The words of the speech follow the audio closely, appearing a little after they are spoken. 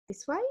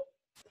this way.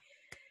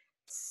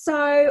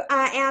 So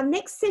our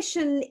next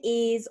session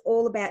is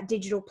all about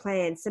digital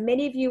plans. So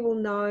many of you will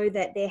know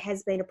that there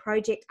has been a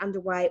project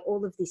underway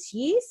all of this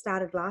year,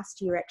 started last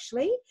year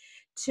actually,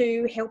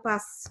 to help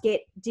us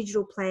get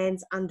digital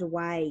plans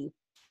underway.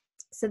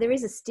 So there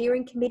is a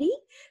steering committee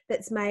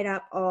that's made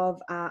up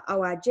of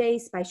ORG,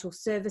 Spatial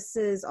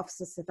Services,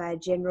 Office of Surveyor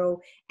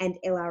General and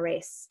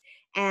LRS.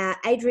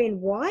 Adrian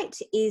White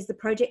is the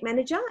project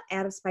manager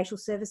out of Spatial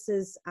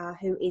Services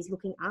who is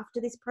looking after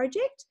this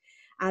project.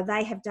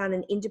 They have done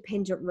an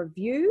independent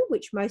review,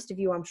 which most of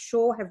you, I'm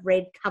sure, have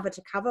read cover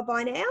to cover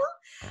by now.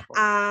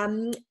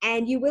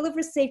 And you will have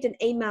received an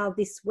email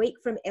this week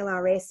from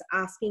LRS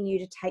asking you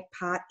to take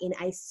part in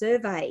a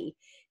survey.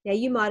 Now,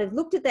 you might have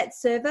looked at that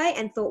survey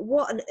and thought,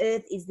 what on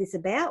earth is this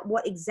about?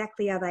 What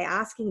exactly are they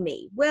asking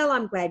me? Well,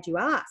 I'm glad you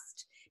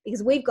asked,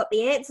 because we've got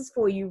the answers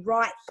for you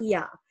right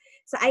here.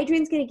 So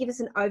Adrian's going to give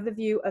us an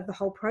overview of the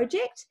whole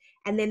project,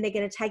 and then they're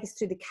going to take us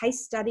through the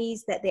case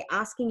studies that they're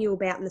asking you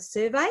about in the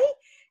survey.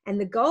 And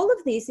the goal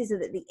of this is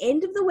that at the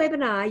end of the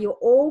webinar, you're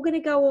all going to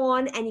go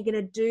on and you're going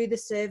to do the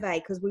survey,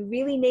 because we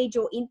really need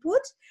your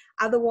input.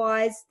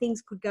 Otherwise,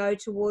 things could go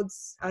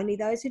towards only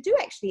those who do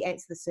actually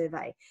answer the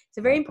survey.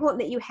 So very important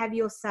that you have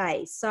your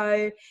say.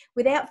 So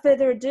without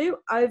further ado,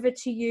 over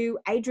to you,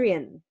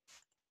 Adrian.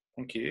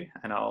 Thank you.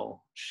 And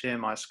I'll share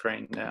my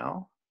screen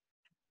now.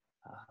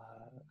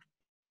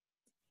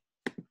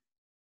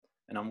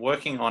 And I'm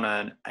working on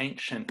an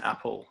ancient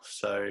Apple.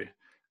 So,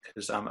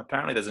 because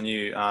apparently there's a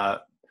new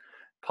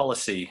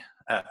policy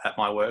at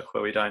my work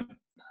where we don't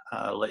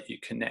let you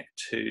connect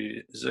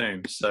to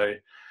Zoom. So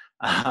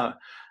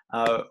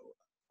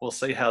we'll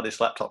see how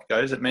this laptop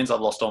goes. It means I've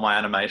lost all my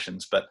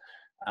animations, but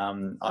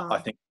I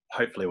think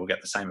hopefully we'll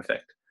get the same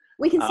effect.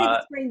 We can see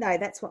the screen though,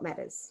 that's what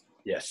matters.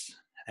 Yes,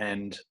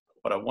 and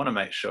what I want to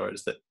make sure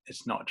is that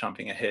it's not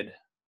jumping ahead.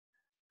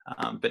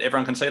 But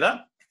everyone can see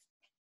that?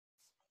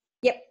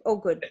 Yep, all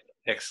good.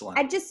 Excellent.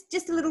 And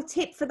just a little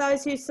tip for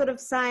those who sort of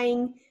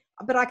saying,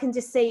 but I can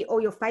just see all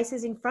your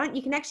faces in front.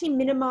 You can actually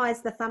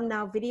minimize the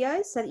thumbnail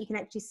videos so that you can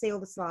actually see all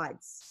the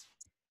slides.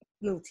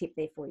 Little tip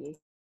there for you.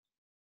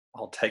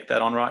 I'll take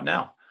that on right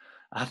now.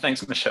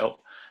 Thanks, Michelle.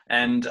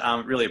 And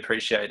really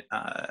appreciate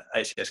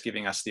ACS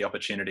giving us the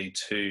opportunity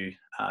to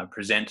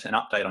present an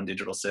update on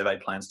digital survey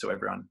plans to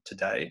everyone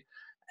today.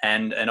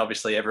 And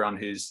obviously everyone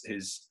who's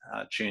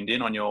tuned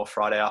in on your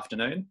Friday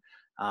afternoon.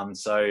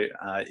 So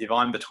if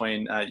I'm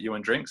between you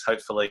and drinks,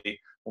 hopefully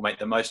we'll make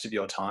the most of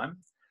your time.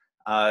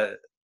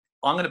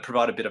 I'm going to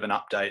provide a bit of an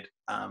update,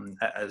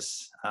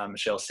 as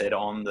Michelle said,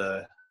 on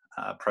the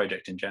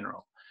project in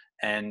general.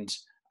 And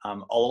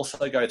I'll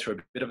also go through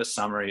a bit of a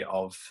summary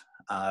of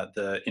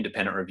the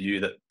independent review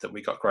that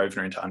we got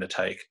Grosvenor in to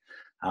undertake.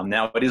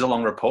 Now, it is a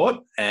long report,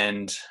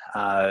 and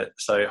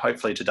so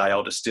hopefully today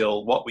I'll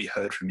distill what we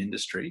heard from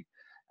industry.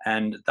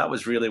 And that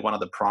was really one of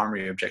the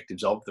primary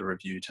objectives of the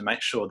review, to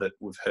make sure that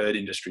we've heard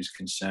industry's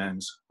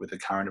concerns with the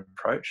current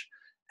approach,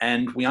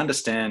 and we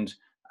understand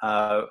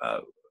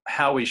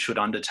how we should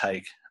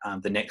undertake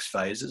the next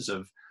phases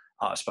of,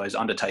 I suppose,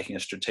 undertaking a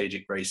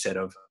strategic reset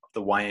of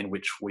the way in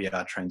which we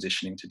are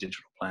transitioning to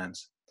digital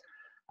plans.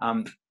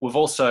 We've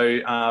also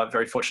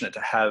very fortunate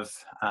to have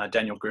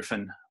Daniel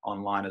Griffin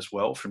online as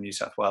well from New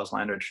South Wales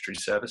Land Registry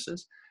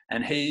Services,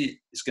 and he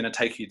is going to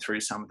take you through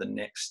some of the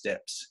next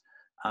steps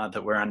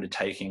that we're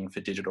undertaking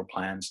for digital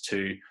plans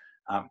to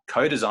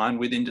co-design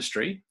with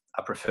industry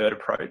a preferred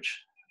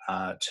approach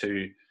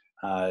to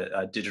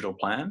digital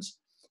plans,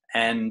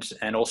 and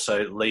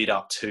also lead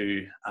up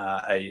to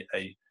a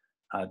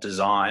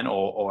design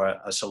or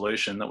a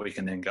solution that we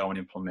can then go and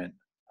implement.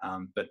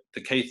 But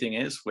the key thing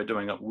is we're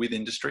doing it with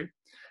industry,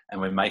 and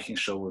we're making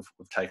sure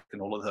we've taken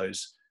all of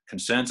those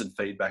concerns and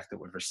feedback that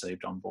we've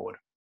received on board.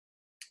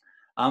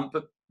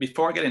 But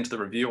before I get into the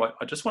review,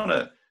 I just want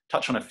to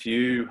touch on a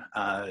few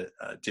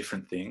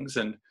different things.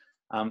 And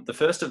the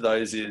first of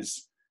those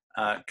is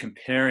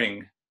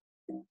comparing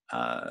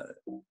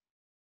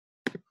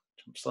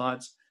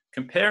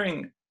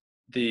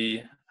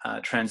the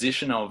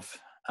transition of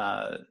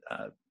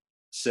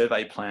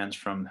survey plans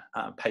from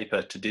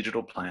paper to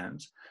digital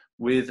plans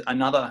with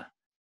another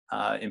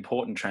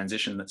important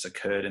transition that's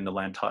occurred in the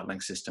land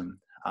titling system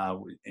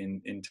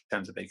in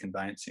terms of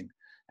e-conveyancing.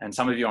 And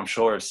some of you, I'm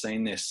sure, have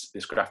seen this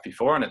graph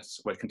before, and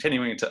we're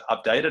continuing to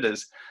update it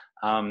as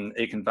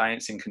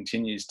e-conveyancing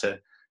continues to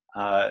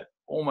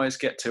almost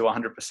get to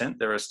 100%.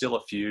 There are still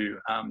a few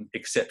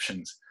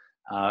exceptions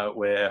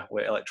where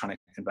electronic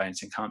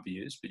conveyancing can't be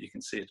used, but you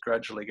can see it's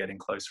gradually getting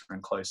closer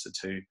and closer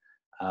to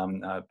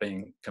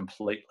being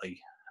completely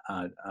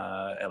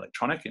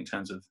electronic in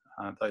terms of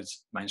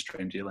those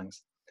mainstream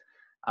dealings.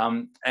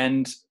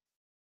 And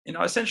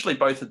essentially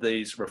both of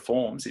these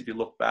reforms, if you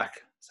look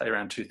back, say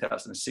around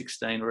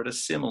 2016, were at a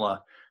similar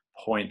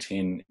point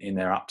in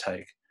their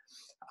uptake.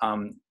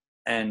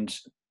 And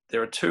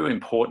there are two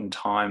important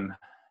time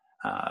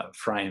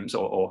frames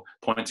or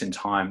points in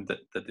time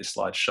that this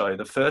slide show.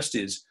 The first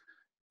is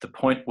the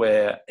point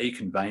where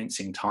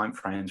e-conveyancing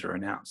timeframes were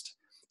announced.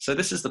 So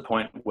this is the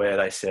point where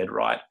they said,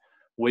 right,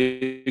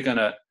 we're going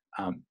to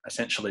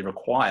essentially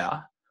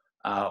require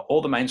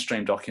all the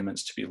mainstream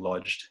documents to be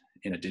lodged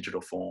in a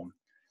digital form.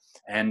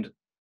 And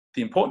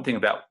the important thing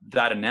about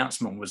that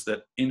announcement was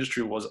that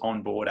industry was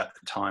on board at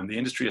the time. The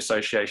industry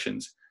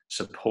associations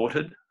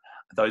supported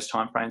those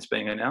timeframes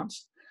being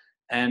announced.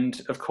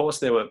 And of course,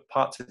 there were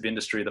parts of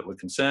industry that were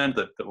concerned,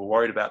 that were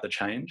worried about the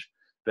change.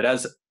 But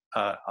as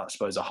I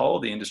suppose a whole,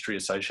 the industry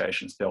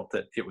associations felt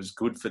that it was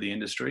good for the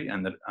industry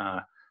and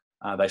that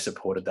they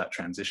supported that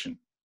transition.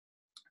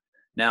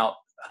 Now,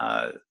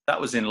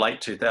 that was in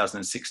late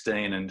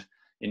 2016, and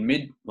in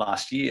mid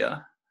last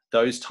year,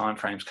 those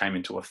timeframes came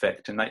into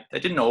effect, and they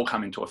didn't all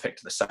come into effect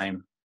at the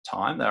same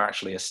time. They were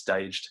actually a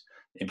staged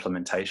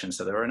implementation.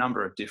 So there were a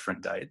number of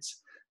different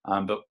dates.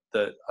 But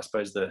I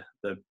suppose the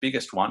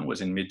biggest one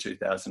was in mid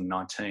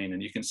 2019,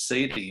 and you can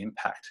see the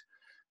impact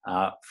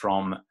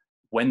from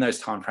when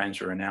those timeframes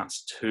were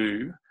announced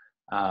to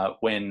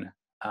when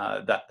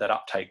that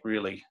uptake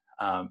really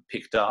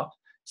picked up.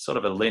 Sort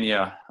of a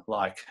linear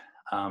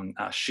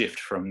shift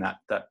from that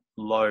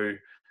low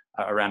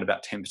around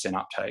about 10%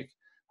 uptake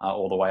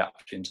all the way up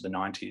into the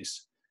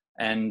 90s.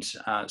 And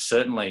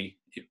certainly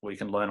we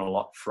can learn a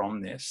lot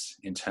from this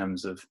in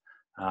terms of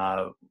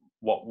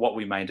what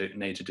we may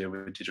need to do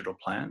with digital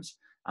plans,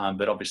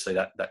 but obviously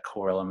that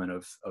core element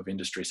of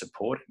industry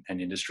support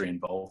and industry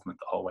involvement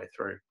the whole way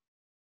through.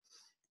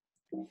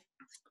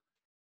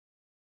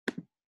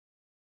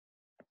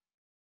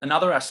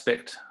 Another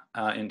aspect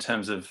in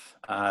terms of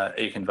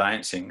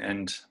e-conveyancing,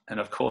 and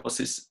of course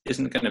this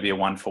isn't going to be a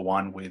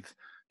one-for-one with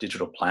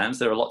digital plans.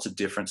 There are lots of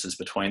differences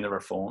between the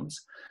reforms.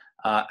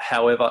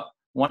 However,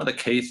 one of the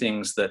key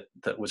things that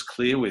was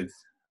clear with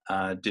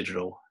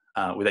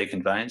with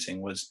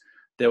e-conveyancing was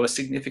there were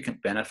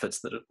significant benefits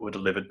that were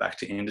delivered back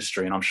to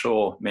industry. And I'm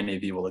sure many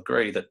of you will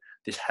agree that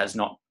this has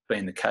not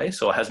been the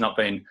case, or has not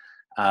been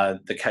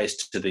the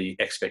case to the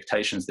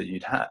expectations that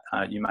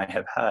you may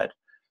have had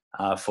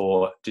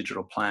for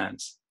digital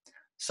plans.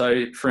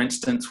 So for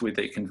instance, with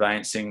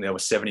e-conveyancing, there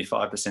was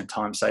 75%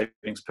 time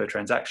savings per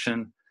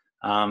transaction,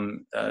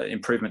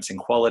 improvements in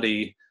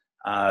quality,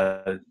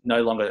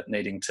 no longer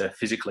needing to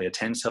physically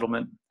attend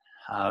settlement.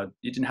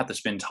 You didn't have to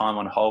spend time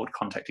on hold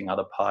contacting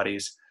other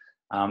parties,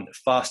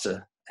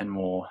 faster and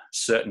more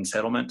certain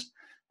settlement,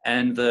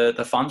 and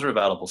the funds are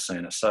available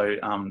sooner. So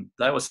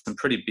there was some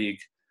pretty big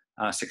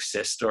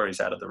success stories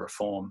out of the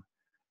reform.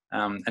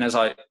 And as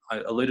I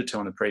alluded to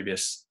on the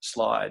previous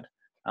slide,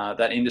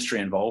 that industry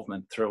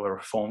involvement through a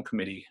reform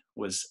committee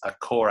was a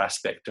core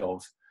aspect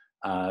of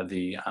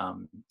the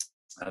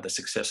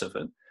success of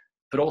it,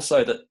 but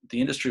also that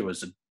the industry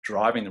was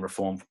driving the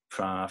reform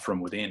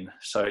from within.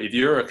 So if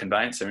you're a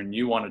conveyancer and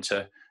you wanted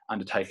to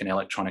undertake an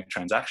electronic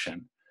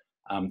transaction,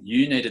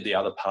 you needed the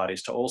other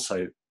parties to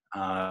also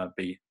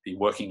be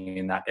working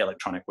in that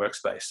electronic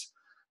workspace.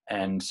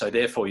 And so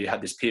therefore you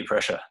had this peer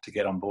pressure to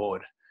get on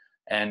board.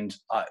 And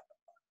I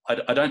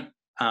don't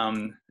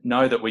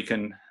know that we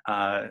can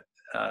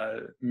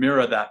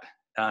mirror that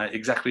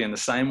exactly in the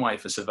same way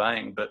for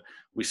surveying, but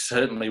we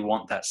certainly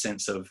want that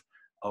sense of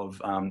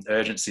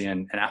urgency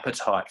and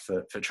appetite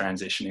for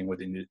transitioning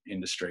within the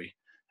industry.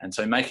 And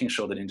so making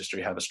sure that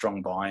industry have a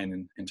strong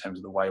buy-in in terms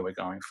of the way we're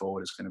going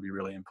forward is going to be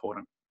really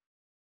important.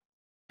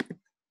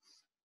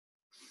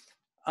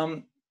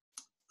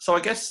 So I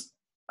guess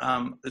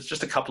there's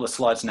just a couple of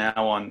slides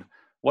now on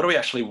what do we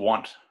actually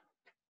want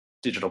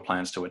digital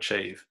plans to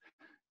achieve,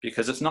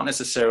 because it's not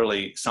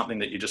necessarily something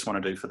that you just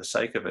want to do for the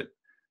sake of it.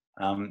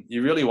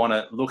 You really want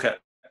to look at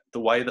the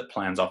way that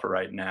plans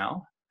operate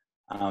now,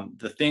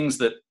 the things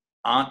that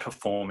aren't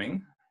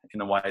performing in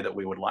the way that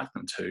we would like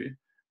them to.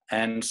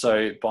 And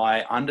so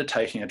by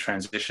undertaking a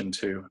transition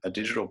to a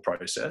digital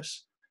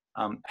process,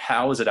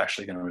 how is it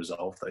actually going to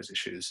resolve those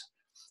issues?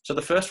 So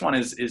the first one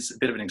is a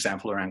bit of an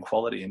example around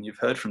quality. And you've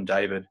heard from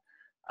David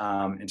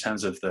in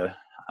terms of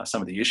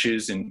some of the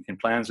issues in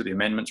plans with the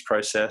amendments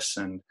process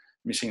and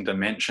missing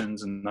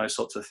dimensions and those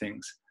sorts of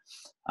things.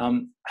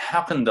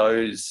 How can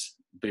those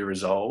be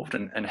resolved,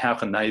 and how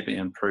can they be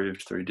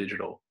improved through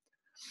digital?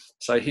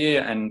 So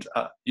here, and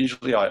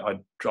usually I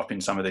drop in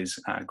some of these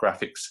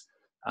graphics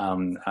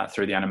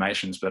through the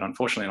animations, but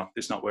unfortunately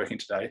it's not working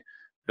today.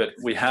 But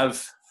we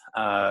have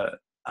a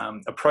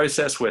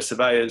process where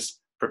surveyors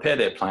prepare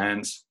their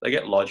plans, they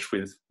get lodged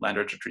with Land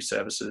Registry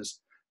Services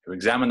who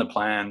examine the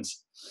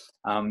plans.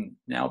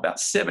 Now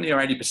about 70 or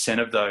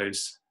 80% of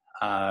those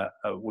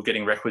were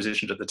getting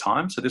requisitioned at the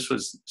time. So this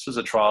was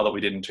a trial that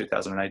we did in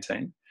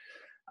 2018.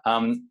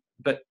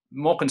 But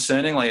more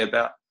concerningly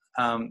about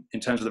in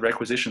terms of the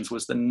requisitions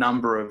was the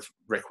number of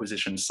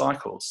requisition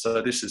cycles.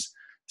 So this is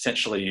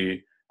essentially you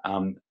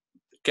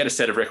get a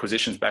set of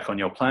requisitions back on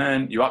your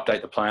plan, you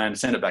update the plan,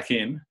 send it back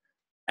in,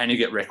 and you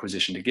get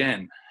requisitioned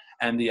again.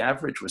 And the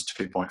average was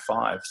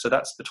 2.5. So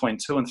that's between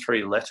 2 and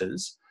 3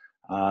 letters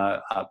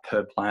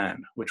per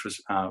plan, which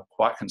was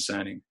quite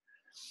concerning.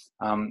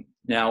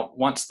 Now,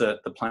 once the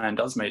plan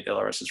does meet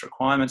LRS's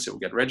requirements, it will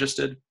get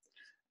registered.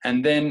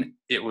 And then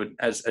it would,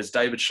 as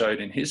David showed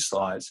in his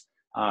slides,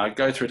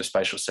 go through to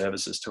Spatial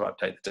Services to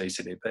update the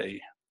DCDP.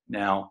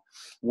 Now,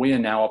 we are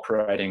now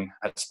operating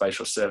at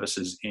Spatial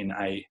Services in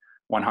a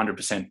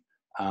 100%,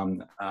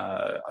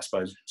 I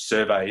suppose,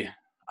 survey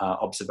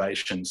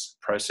observations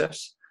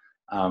process.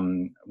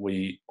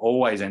 We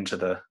always enter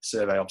the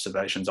survey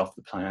observations off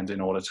the plans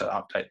in order to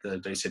update the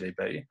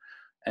DCDB.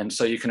 And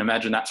so you can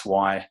imagine that's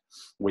why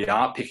we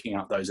are picking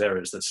up those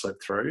errors that slip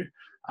through,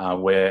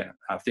 where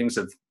things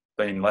have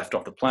been left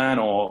off the plan,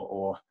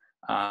 or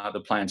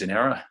the plan's in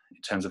error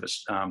in terms of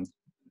its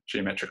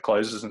geometric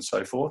closes and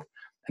so forth.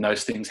 And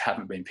those things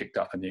haven't been picked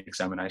up in the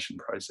examination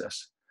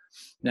process.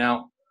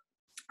 Now,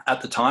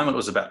 at the time, it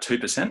was about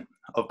 2%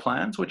 of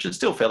plans, which is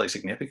still fairly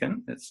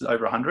significant. It's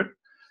over 100,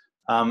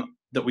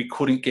 that we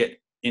couldn't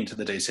get into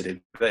the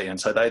DCDB. And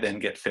so they then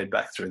get fed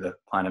back through the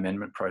plan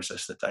amendment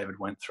process that David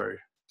went through.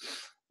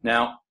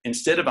 Now,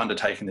 instead of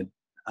undertaking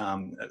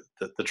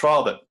the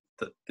trial that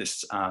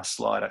this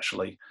slide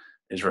actually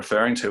is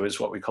referring to, is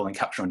what we call in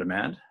capture on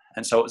demand.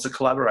 And so it's a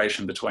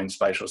collaboration between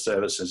spatial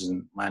services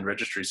and land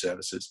registry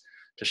services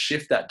to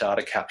shift that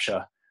data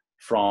capture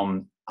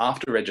from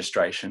after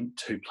registration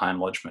to plan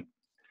lodgement.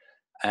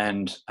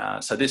 And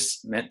so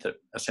this meant that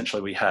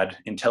essentially we had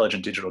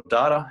intelligent digital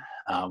data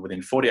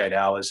within 48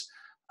 hours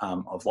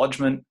of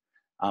lodgement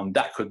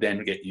that could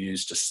then get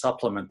used to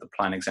supplement the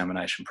plan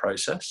examination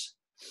process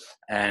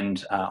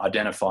and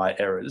identify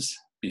errors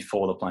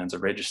before the plans are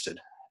registered.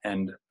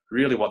 And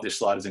really what this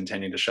slide is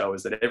intending to show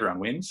is that everyone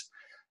wins.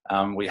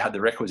 We had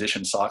the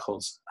requisition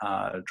cycles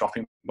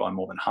dropping by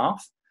more than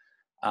half,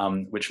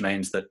 which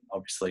means that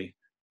obviously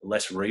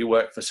less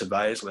rework for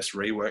surveyors, less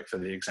rework for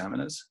the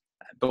examiners.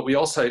 But we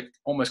also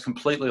almost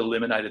completely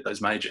eliminated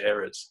those major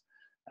errors.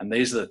 And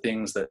these are the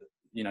things that,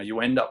 you know,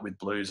 you end up with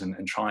blues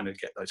and trying to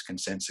get those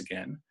consents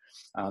again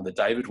that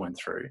David went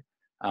through.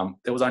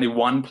 There was only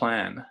one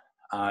plan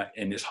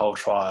in this whole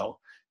trial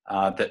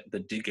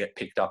that did get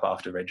picked up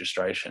after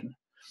registration.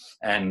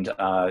 And,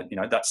 you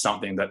know, that's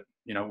something that,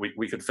 you know,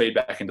 we could feed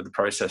back into the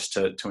process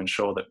to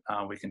ensure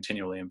that we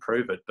continually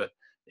improve it. But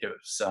it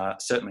was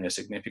certainly a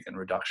significant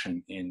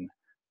reduction in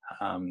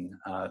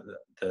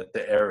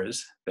the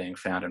errors being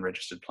found in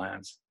registered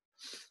plans.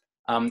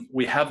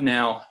 We have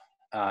now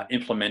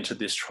implemented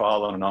this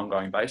trial on an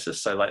ongoing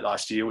basis. So late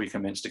last year, we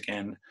commenced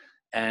again.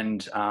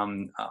 And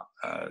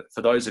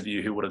for those of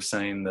you who would have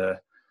seen the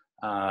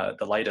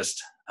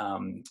latest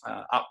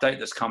update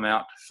that's come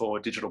out for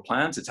digital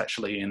plans, it's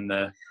actually in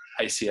the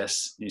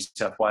ACS New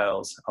South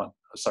Wales, I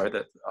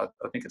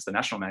think it's the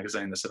National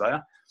Magazine, The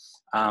Surveyor,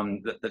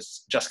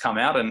 that's just come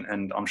out,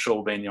 and I'm sure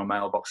will be in your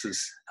mailboxes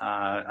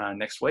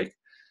next week.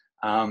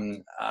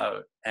 We're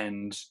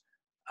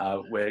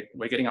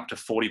getting up to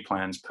 40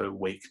 plans per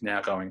week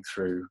now going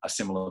through a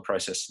similar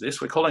process to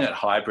this. We're calling it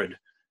hybrid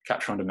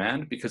capture on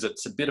demand because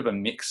it's a bit of a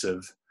mix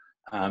of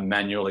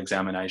manual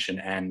examination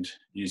and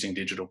using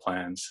digital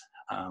plans,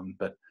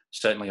 but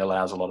certainly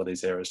allows a lot of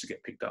these errors to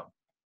get picked up.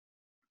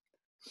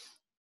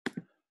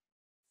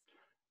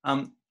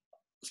 I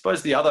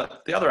suppose the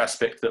other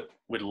aspect that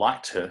we'd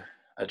like to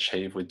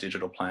achieve with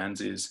digital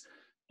plans is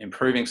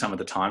improving some of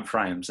the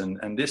timeframes,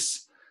 and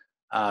this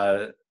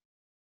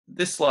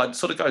slide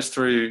sort of goes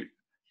through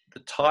the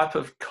type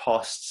of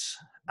costs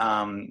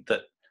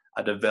that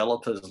a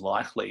developer is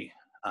likely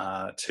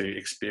to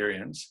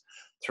experience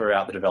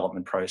throughout the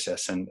development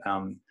process. And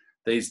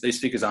these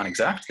figures aren't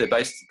exact;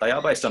 they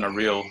are based on a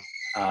real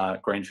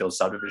greenfield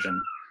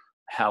subdivision.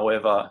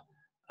 However,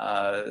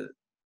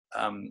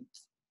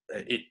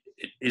 it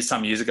is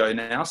some years ago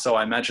now, so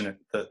I imagine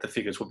that the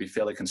figures would be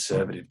fairly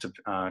conservative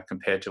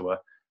compared to a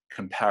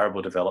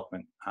comparable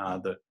development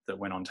that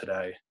went on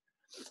today.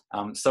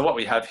 So what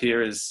we have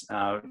here is,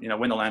 you know,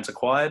 when the land's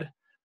acquired,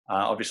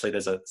 obviously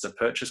there's a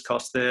purchase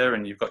cost there,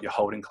 and you've got your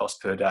holding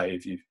cost per day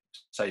if you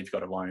say you've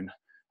got a loan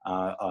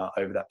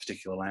over that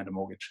particular land or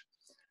mortgage.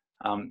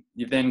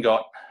 You've then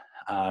got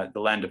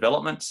the land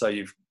development, so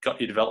you've got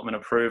your development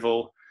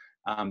approval,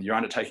 you're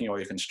undertaking all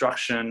your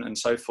construction and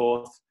so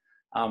forth.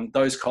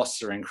 Those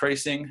costs are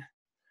increasing.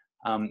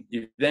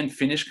 You then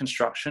finish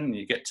construction and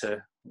you get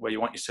to where you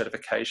want your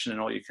certification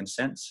and all your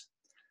consents.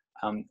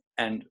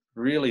 And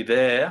really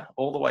there,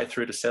 all the way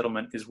through to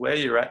settlement, is where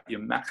you're at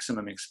your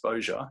maximum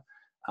exposure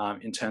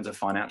in terms of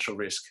financial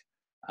risk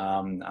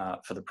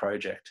for the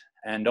project.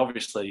 And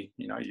obviously,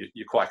 you know,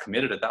 you're quite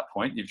committed at that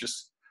point. You've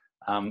just,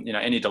 you know,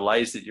 any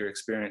delays that you're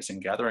experiencing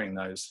gathering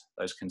those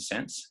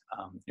consents,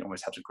 you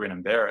almost have to grin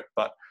and bear it.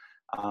 But,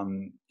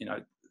 you know,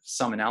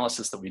 some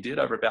analysis that we did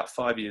over about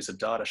 5 years of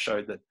data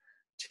showed that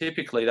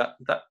typically that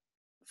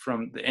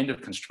from the end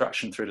of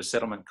construction through to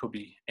settlement could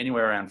be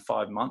anywhere around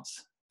 5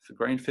 months for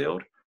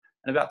greenfield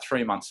and about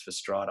 3 months for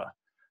strata.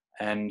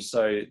 And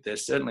so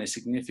there's certainly a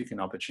significant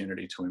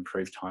opportunity to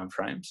improve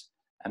timeframes.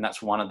 And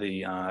that's one of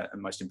the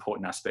most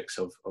important aspects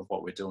of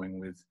what we're doing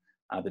with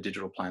the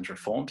digital plans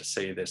reform, to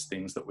see if there's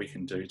things that we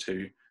can do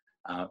to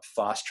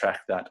fast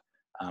track that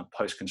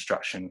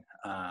post-construction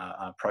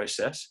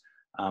process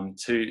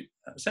to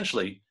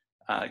essentially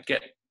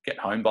get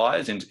home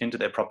buyers into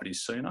their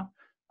properties sooner,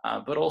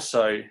 but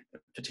also,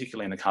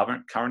 particularly in the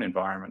current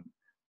environment,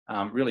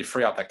 really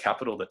free up that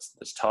capital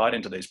that's tied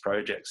into these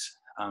projects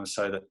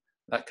so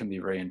that can be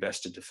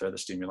reinvested to further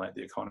stimulate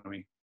the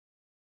economy.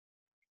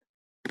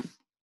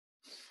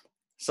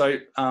 So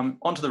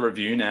onto the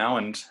review now,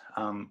 and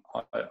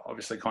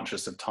obviously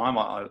conscious of time,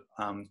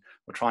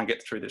 we'll try and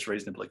get through this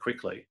reasonably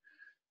quickly.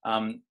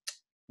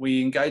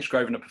 We engaged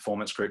Grosvenor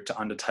Performance Group to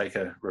undertake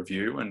a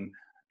review and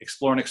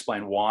explore and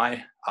explain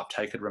why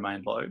uptake had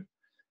remained low,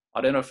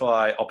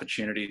 identify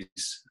opportunities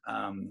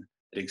that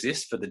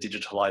exist for the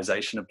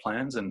digitalisation of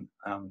plans, and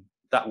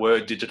that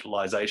word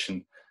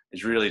digitalisation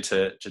is really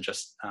to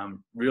just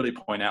really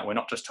point out we're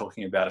not just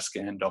talking about a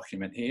scanned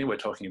document here, we're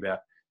talking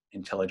about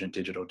intelligent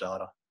digital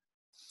data.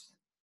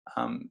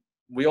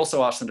 We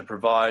also asked them to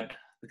provide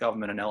the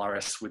government and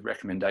LRS with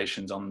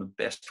recommendations on the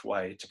best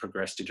way to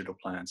progress digital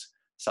plans,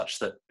 such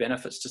that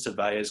benefits to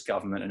surveyors,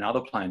 government and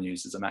other plan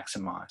users are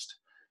maximised.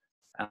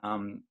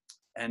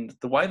 And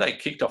the way they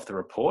kicked off the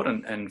report,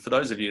 and for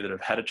those of you that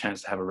have had a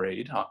chance to have a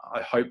read,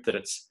 I hope that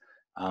it's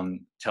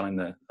telling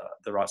the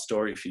right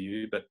story for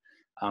you, but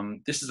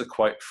this is a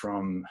quote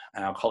from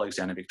our colleagues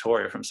down in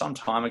Victoria from some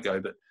time ago,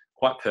 but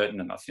quite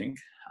pertinent, I think.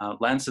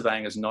 Land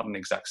surveying is not an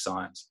exact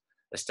science.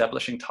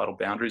 Establishing title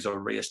boundaries or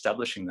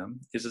re-establishing them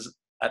is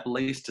at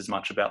least as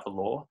much about the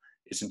law,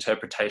 its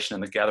interpretation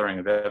and the gathering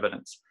of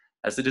evidence,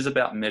 as it is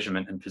about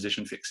measurement and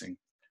position fixing.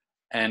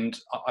 And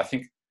I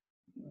think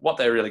what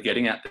they're really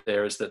getting at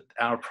there is that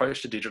our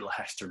approach to digital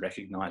has to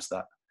recognise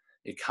that.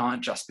 It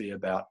can't just be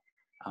about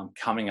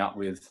coming up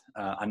with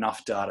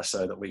enough data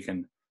so that we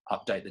can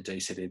update the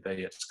DCDB.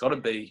 It's got to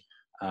be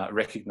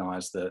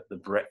recognise the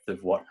breadth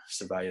of what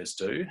surveyors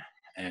do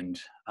and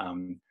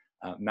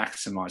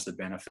maximise the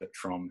benefit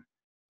from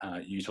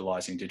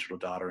utilising digital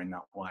data in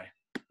that way.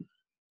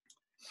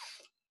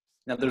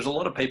 Now, there's a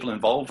lot of people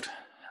involved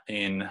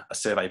in a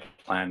survey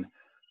plan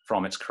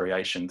from its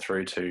creation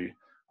through to,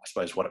 I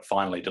suppose, what it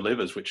finally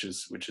delivers, which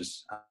is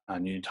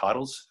new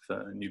titles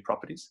for new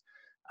properties.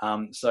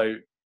 So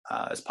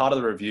as part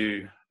of the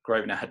review,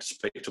 Grosvenor had to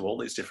speak to all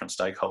these different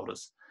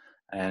stakeholders,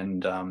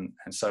 and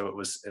so it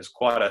was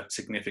quite a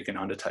significant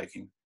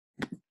undertaking.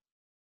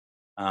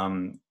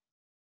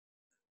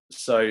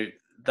 So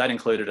that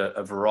included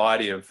a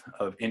variety of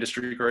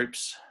industry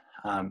groups,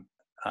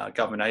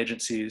 government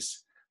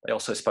agencies. They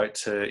also spoke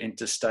to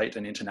interstate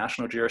and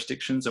international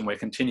jurisdictions, and we're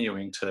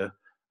continuing to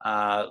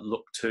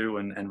look to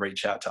and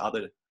reach out to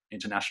other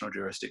international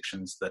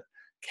jurisdictions that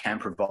can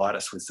provide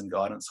us with some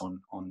guidance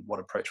on what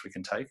approach we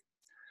can take.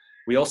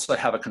 We also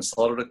have a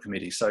consultative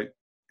committee. So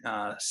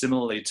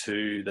similarly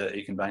to the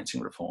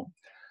e-conveyancing reform,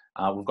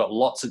 we've got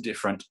lots of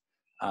different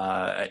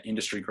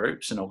industry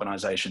groups and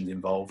organisations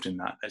involved in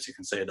that, as you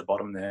can see at the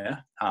bottom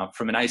there.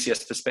 From an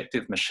ACS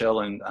perspective,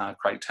 Michelle and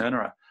Craig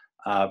Turner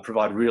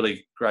provide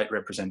really great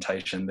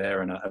representation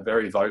there and are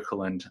very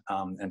vocal and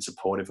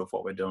supportive of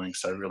what we're doing,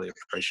 so really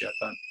appreciate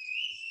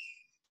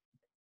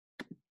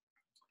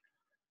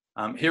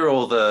that. Here are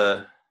all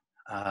the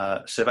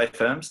survey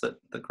firms that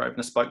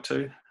Grosvenor spoke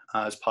to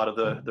as part of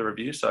the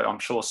review, so I'm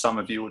sure some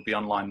of you would be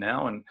online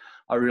now, and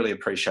I really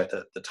appreciate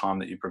the time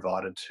that you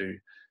provided to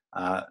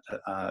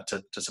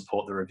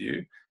support the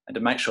review and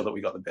to make sure that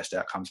we got the best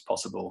outcomes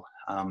possible.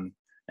 Now,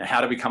 how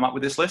did we come up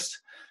with this list?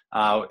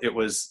 It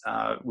was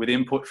with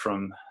input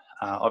from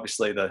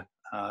obviously the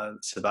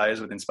surveyors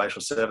within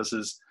spatial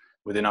services,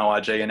 within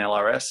ORG and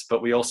LRS,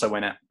 but we also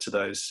went out to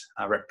those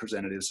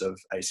representatives of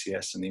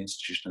ACS and the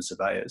Institution of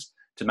Surveyors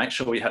to make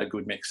sure we had a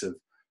good mix of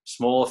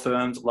smaller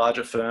firms,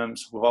 larger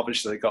firms. We've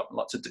obviously got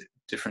lots of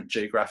different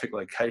geographic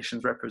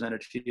locations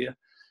represented here.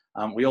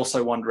 We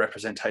also wanted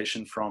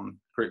representation from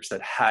groups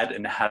that had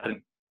and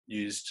hadn't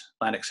used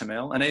Land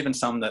XML, and even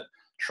some that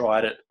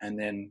tried it and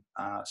then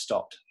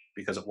stopped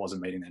because it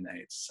wasn't meeting their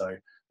needs. So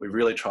we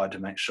really tried to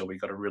make sure we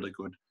got a really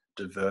good,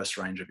 diverse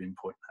range of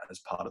input as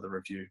part of the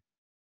review.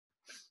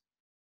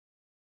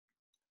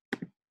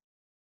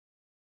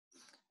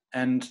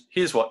 And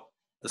here's what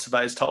the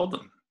surveyors told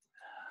them.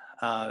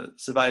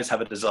 Surveyors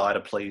have a desire to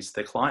please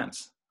their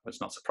clients.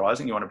 It's not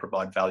surprising. You want to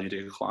provide value to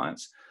your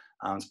clients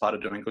as part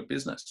of doing good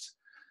business.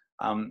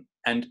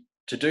 And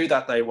to do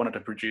that, they wanted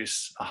to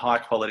produce a high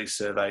quality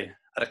survey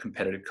at a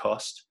competitive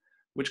cost,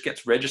 which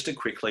gets registered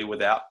quickly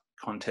without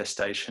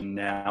contestation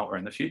now or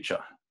in the future.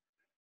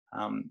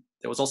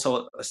 There was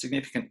also a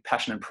significant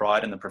passion and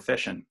pride in the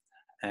profession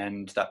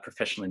and that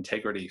professional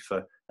integrity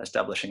for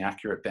establishing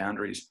accurate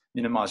boundaries,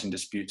 minimising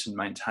disputes and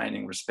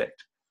maintaining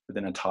respect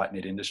within a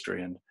tight-knit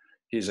industry. And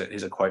here's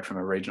a quote from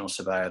a regional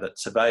surveyor, that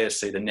surveyors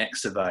see the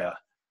next surveyor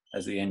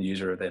as the end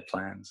user of their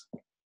plans.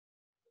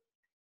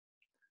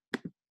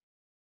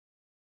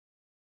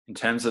 In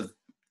terms of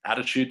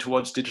attitude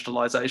towards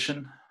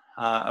digitalisation,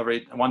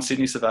 one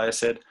Sydney surveyor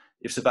said,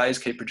 if surveyors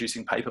keep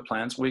producing paper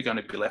plans, we're going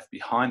to be left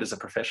behind as a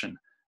profession.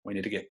 We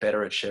need to get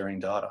better at sharing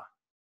data.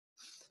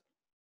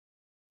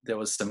 There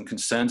was some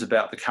concerns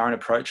about the current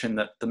approach in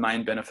that the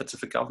main benefits are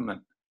for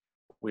government.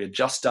 We are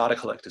just data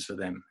collectors for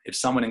them. If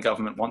someone in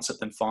government wants it,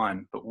 then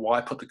fine, but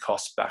why put the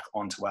costs back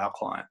onto our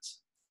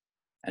clients?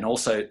 And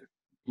also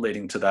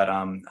leading to that,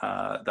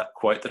 that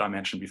quote that I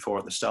mentioned before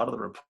at the start of the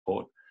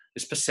report,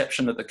 this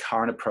perception that the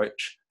current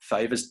approach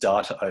favours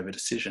data over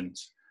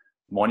decisions.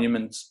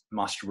 Monuments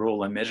must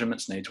rule and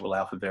measurements need to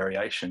allow for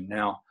variation.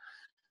 Now,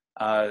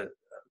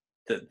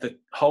 the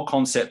whole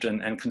concept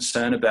and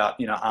concern about,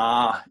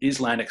 is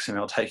Land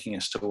XML taking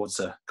us towards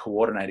a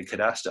coordinated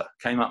cadastre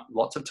came up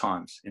lots of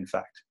times, in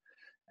fact.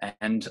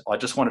 And I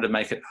just wanted to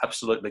make it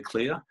absolutely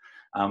clear.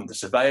 The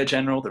Surveyor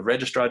General, the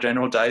Registrar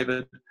General,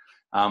 David,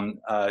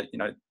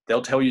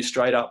 they'll tell you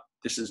straight up,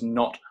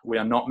 we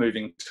are not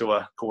moving to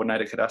a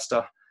coordinated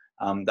cadastre.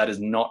 That is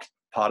not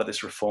part of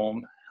this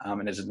reform,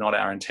 and it is not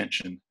our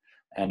intention.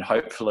 And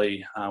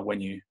hopefully,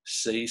 when you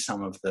see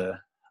some of the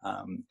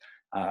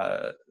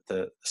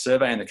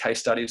survey and the case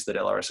studies that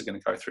LRS are going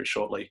to go through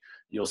shortly,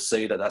 you'll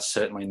see that that's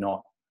certainly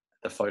not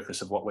the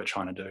focus of what we're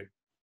trying to do.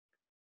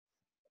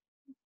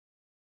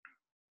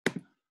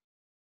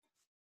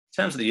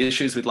 In terms of the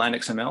issues with Land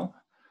XML,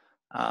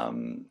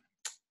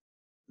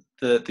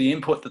 the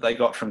input that they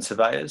got from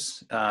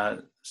surveyors,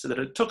 so that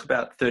it took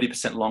about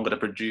 30% longer to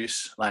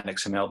produce Land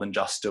XML than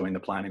just doing the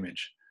plan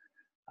image.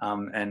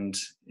 And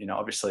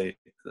obviously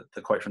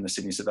the quote from the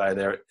Sydney surveyor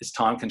there is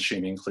time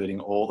consuming, including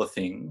all the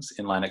things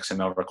in Land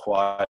XML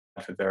required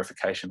for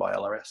verification by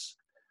LRS.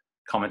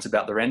 Comments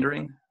about the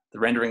rendering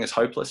is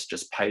hopeless,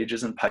 just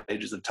pages and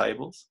pages of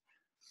tables.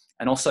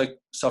 And also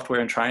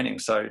software and training.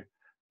 So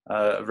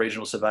a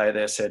regional surveyor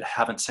there said,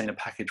 haven't seen a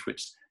package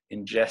which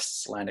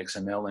ingests Land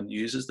XML and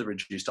uses the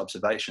reduced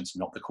observations,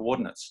 not the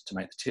coordinates, to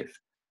make the TIFF.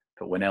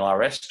 But when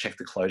LRS check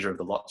the closure of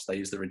the lots, they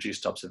use the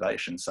reduced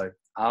observations. So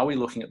are we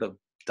looking at the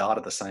data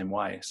the same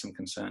way? Some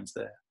concerns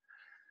there.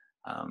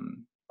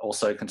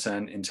 Also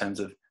concern in terms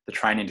of the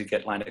training to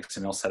get Land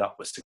XML set up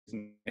was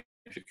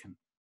significant.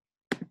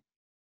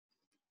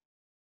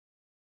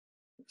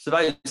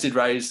 Surveyors did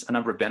raise a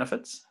number of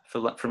benefits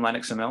from Land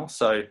XML.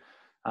 So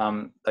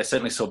they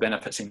certainly saw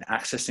benefits in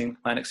accessing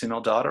Land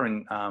XML data,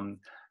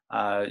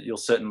 and you'll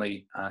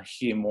certainly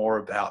hear more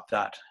about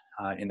that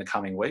in the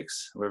coming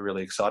weeks. We're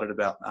really excited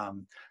about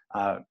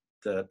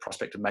the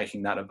prospect of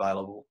making that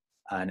available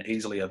and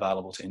easily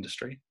available to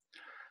industry.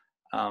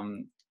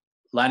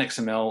 Land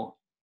XML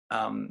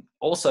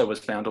also was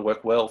found to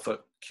work well for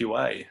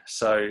QA.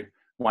 So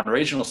one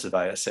regional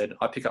surveyor said,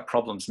 I pick up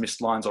problems,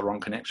 missed lines or wrong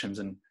connections,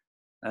 and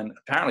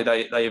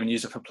apparently they even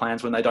use it for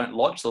plans when they don't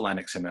lodge the Land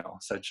XML.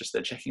 So it's just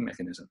their checking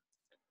mechanism.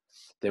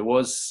 There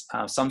was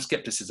some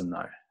skepticism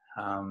though.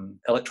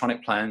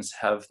 Electronic plans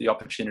have the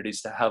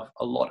opportunities to have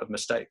a lot of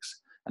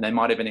mistakes, and they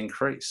might even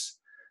increase,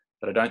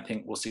 but I don't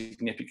think will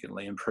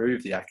significantly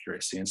improve the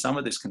accuracy. And some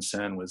of this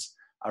concern was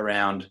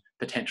around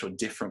potential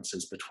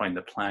differences between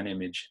the plan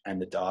image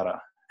and the data,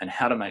 and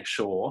how to make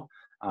sure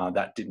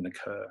that didn't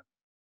occur.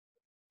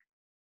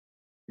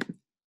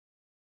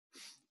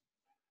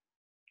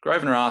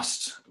 Grosvenor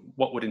asked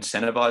what would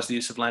incentivise the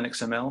use of Land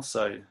XML.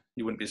 So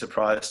you wouldn't be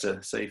surprised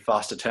to see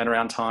faster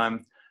turnaround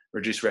time,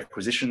 reduce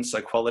requisitions,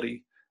 so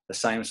quality, the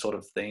same sort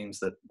of themes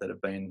that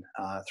have been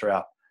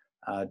throughout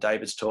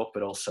David's talk,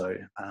 but also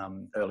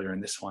earlier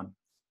in this one.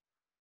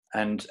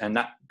 And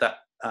that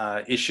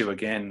issue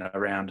again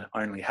around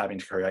only having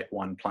to create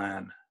one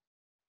plan.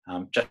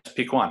 Just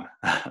pick one,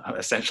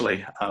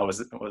 essentially,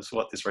 was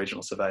what this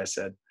regional surveyor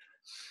said.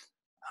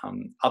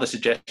 Other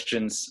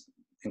suggestions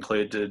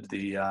included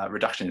the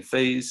reduction in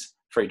fees,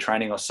 free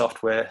training or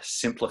software,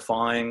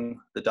 simplifying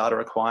the data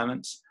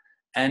requirements,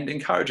 and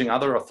encouraging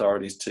other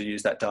authorities to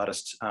use that data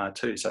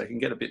too, so you can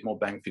get a bit more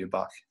bang for your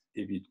buck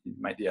if you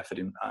make the effort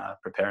in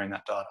preparing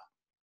that data.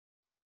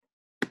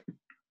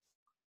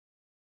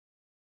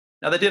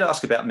 Now, they did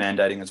ask about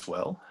mandating as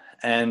well,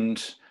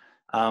 and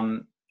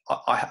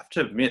I have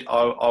to admit,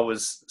 I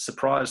was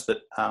surprised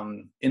that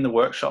in the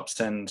workshops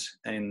and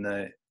in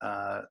the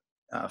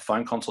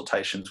phone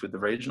consultations with the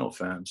regional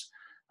firms,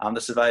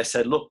 the surveyor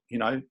said, look,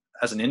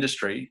 as an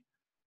industry,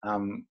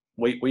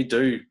 we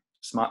do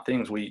smart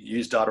things. We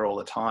use data all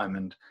the time.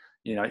 And,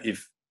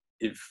 if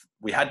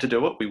we had to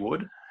do it, we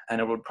would. And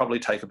it would probably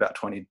take about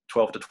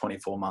 12 to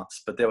 24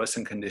 months. But there were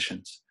some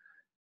conditions.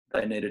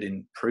 They needed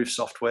improved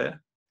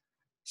software,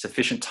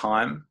 sufficient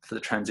time for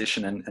the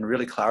transition, and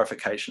really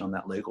clarification on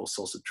that legal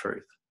source of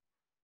truth.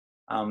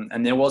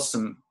 And there was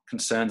some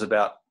concerns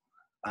about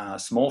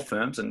small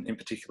firms, and in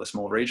particular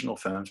small regional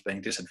firms,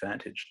 being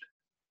disadvantaged.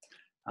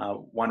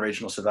 One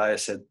regional surveyor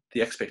said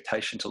the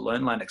expectation to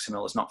learn Land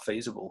XML is not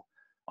feasible.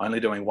 Only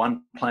doing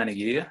one plan a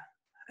year,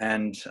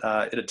 and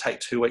it'd take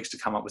 2 weeks to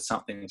come up with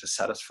something to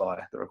satisfy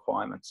the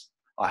requirements.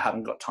 I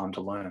haven't got time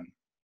to learn.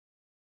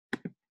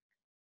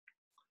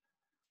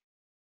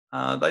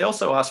 They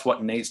also asked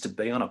what needs to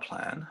be on a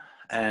plan,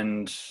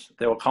 and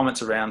there were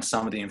comments around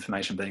some of the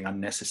information being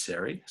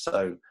unnecessary.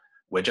 So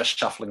we're just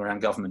shuffling around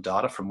government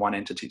data from one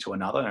entity to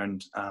another,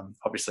 and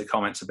obviously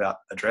comments about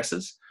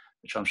addresses,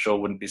 which I'm sure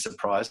wouldn't be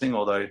surprising,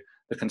 although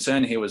the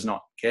concern here was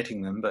not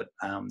getting them, but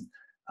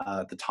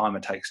the time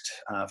it takes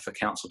for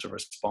council to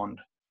respond.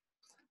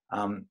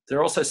 There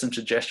are also some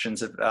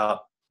suggestions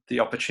about the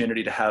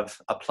opportunity to have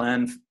a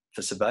plan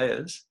for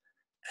surveyors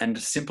and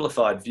a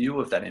simplified view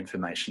of that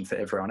information for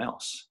everyone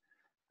else.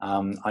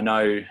 I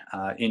know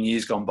in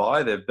years gone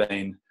by, there have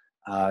been,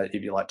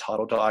 if you like,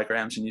 title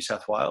diagrams in New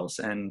South Wales,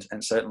 and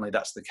certainly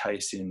that's the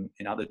case in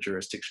other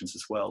jurisdictions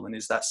as well. And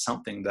is that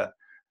something that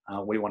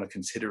we want to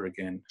consider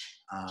again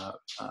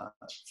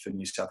for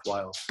New South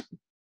Wales.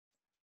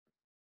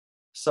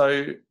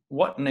 So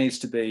what needs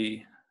to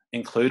be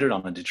included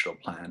on a digital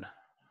plan?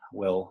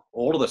 Well,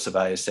 all of the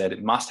surveyors said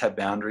it must have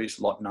boundaries,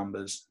 lot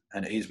numbers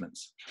and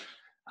easements.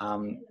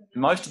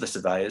 Most of the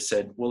surveyors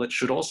said, well, it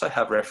should also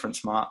have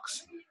reference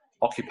marks,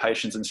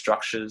 occupations and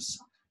structures,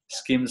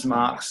 skims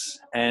marks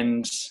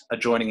and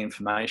adjoining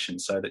information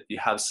so that you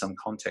have some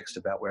context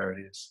about where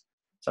it is.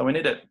 So we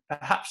need to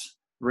perhaps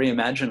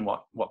reimagine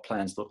what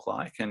plans look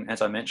like. And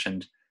as I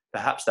mentioned,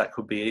 perhaps that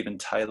could be even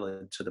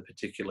tailored to the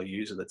particular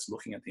user that's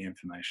looking at the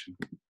information.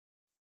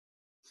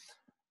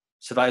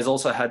 Surveyors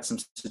also had some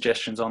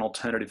suggestions on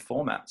alternative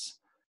formats,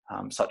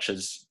 such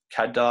as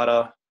CAD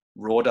data,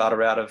 raw data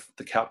out of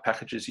the calc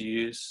packages you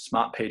use,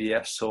 smart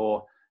PDFs,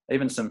 or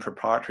even some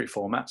proprietary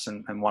formats.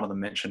 And one of them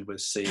mentioned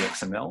was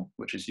CXML,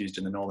 which is used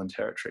in the Northern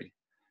Territory.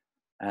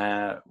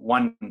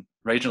 One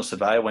regional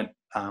surveyor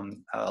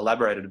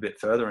elaborated a bit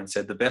further and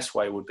said the best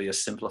way would be a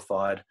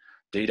simplified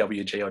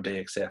DWG or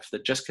DXF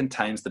that just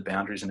contains the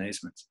boundaries and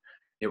easements.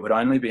 It would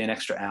only be an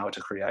extra hour to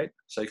create,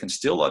 so you can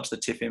still lodge the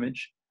TIFF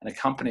image and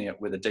accompany it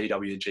with a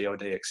DWG or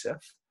DXF,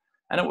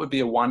 and it would be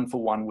a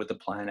one-for-one with the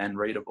plan and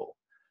readable.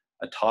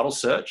 A title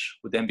search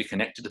would then be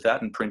connected to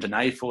that and print an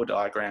A4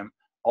 diagram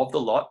of the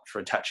lot for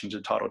attaching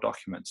to title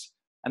documents,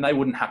 and they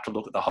wouldn't have to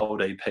look at the whole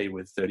DP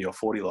with 30 or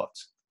 40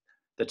 lots.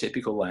 The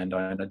typical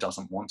landowner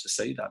doesn't want to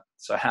see that.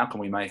 So how can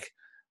we make,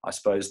 I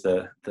suppose,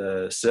 the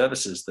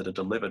services that are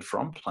delivered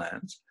from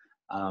plans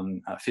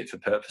fit for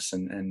purpose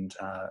and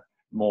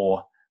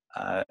more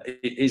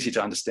easy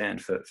to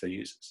understand for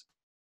users?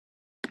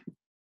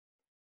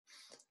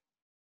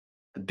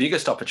 The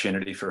biggest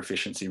opportunity for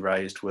efficiency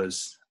raised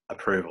was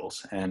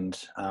approvals, and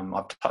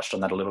I've touched on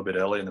that a little bit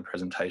earlier in the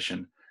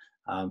presentation,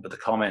 but the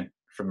comment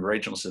from a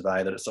regional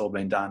survey that it's all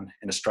been done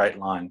in a straight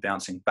line,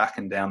 bouncing back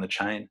and down the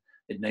chain,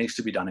 it needs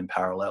to be done in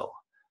parallel.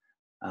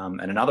 And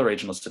another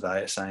regional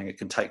surveyor saying it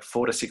can take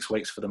 4 to 6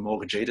 weeks for the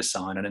mortgagee to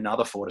sign and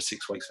another 4 to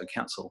 6 weeks for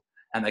council,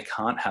 and they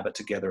can't have it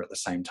together at the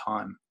same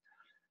time.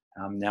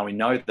 Now we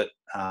know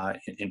that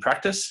in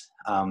practice,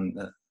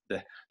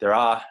 there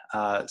are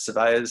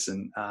surveyors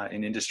in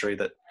industry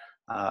that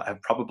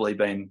have probably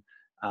been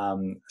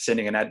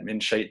sending an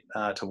admin sheet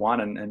to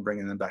one and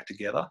bringing them back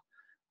together.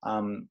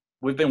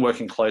 We've been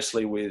working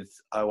closely with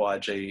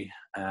OIG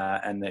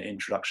and the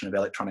introduction of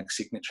electronic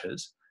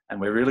signatures, and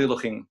we're really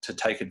looking to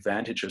take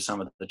advantage of some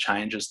of the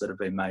changes that have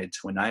been made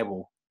to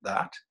enable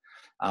that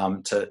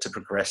to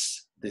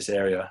progress this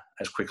area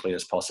as quickly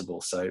as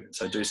possible. So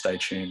do stay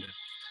tuned.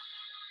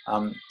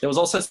 There was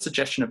also a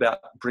suggestion about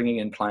bringing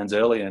in plans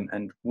early,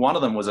 and one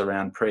of them was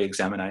around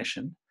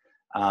pre-examination,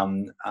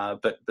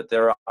 but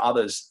there are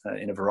others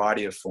in a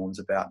variety of forms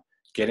about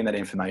getting that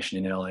information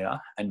in earlier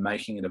and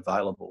making it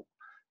available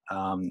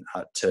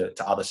to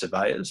other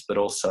surveyors, but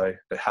also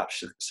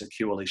perhaps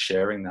securely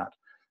sharing that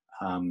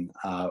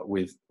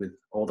with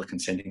all the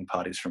consenting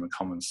parties from a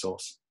common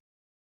source.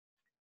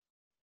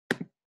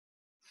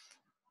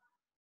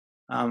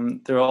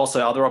 There are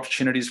also other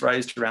opportunities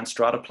raised around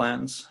strata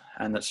plans,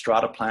 and that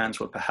strata plans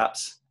were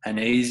perhaps an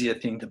easier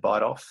thing to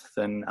bite off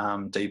than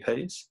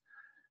DPs.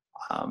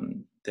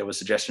 There were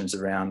suggestions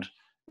around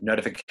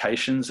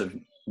notifications of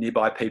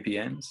nearby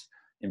PPNs,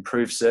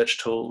 improved search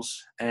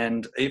tools,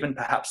 and even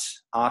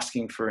perhaps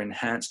asking for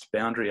enhanced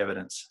boundary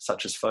evidence,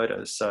 such as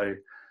photos. So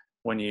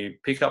when you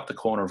pick up the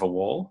corner of a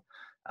wall,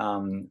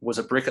 was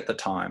a brick at the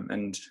time,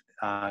 and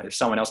if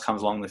someone else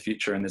comes along in the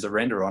future and there's a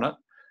render on it,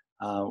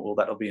 well,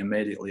 that'll be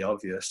immediately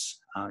obvious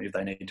if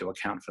they need to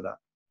account for that.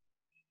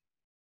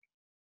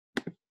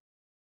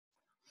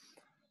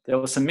 There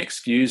were some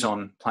mixed views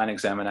on plan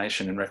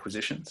examination and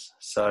requisitions.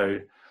 So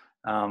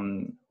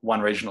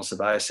one regional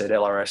surveyor said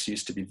LRS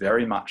used to be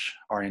very much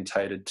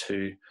oriented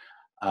to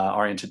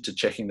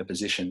checking the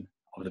position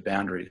of the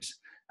boundaries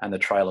and the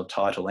trail of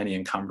title, any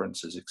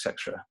encumbrances,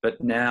 etc.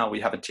 But now we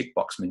have a tick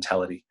box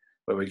mentality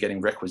where we're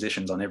getting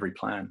requisitions on every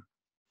plan.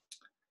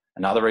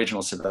 Another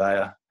regional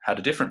surveyor had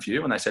a different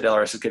view, and they said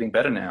LRS is getting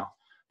better now.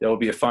 There will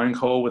be a phone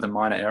call with a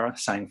minor error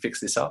saying fix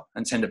this up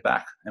and send it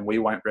back, and we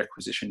won't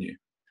requisition you.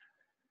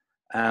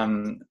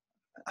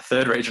 A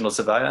third regional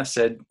surveyor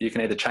said you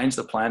can either change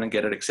the plan and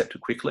get it accepted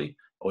quickly,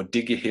 or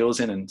dig your heels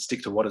in and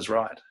stick to what is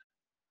right.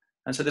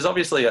 And so there's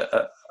obviously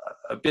a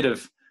bit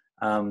of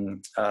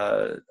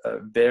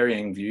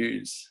varying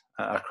views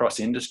across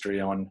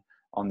industry on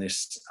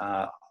this,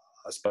 I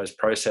suppose,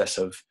 process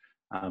of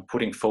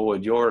putting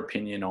forward your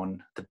opinion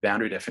on the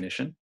boundary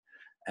definition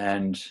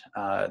and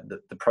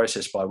the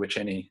process by which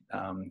any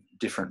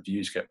different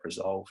views get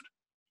resolved.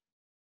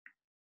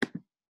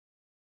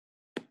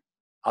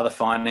 Other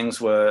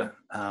findings were,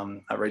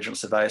 a regional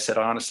surveyor said,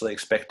 I honestly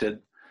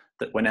expected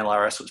that when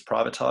LRS was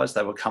privatised,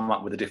 they would come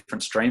up with a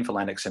different stream for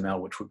Land XML,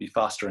 which would be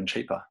faster and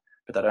cheaper,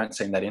 but they don't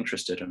seem that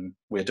interested, and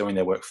we're doing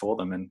their work for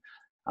them. And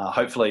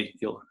hopefully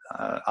you'll,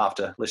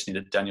 after listening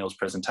to Daniel's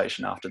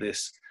presentation after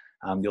this,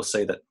 you'll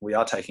see that we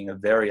are taking a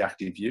very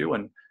active view,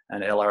 and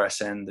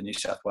LRS and the New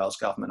South Wales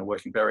government are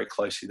working very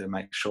closely to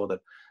make sure that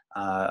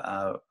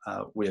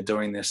we are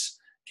doing this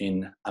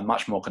in a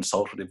much more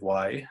consultative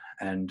way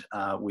and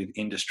with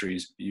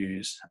industry's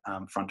views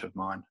front of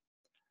mind.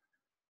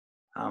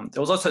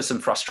 There was also some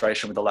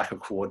frustration with the lack of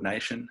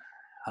coordination.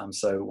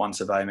 So one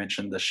survey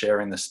mentioned the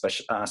sharing the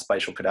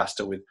spatial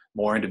cadastre with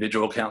more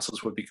individual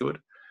councils would be good.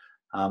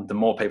 The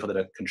more people that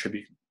are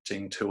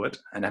contributing to it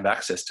and have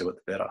access to it,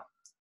 the better.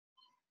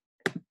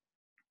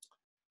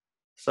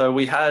 So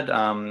we had,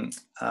 I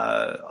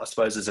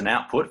suppose, as an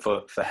output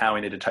for how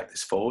we need to take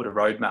this forward, a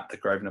roadmap that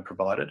Grosvenor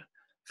provided.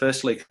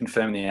 Firstly,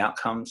 confirming the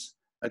outcomes,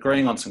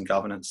 agreeing on some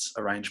governance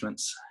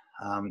arrangements,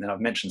 and I've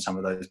mentioned some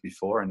of those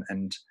before,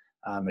 and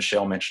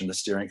Michelle mentioned the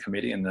steering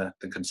committee and the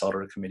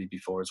consultative committee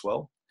before as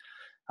well.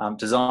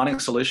 Designing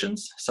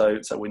solutions, so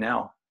we're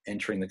now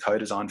entering the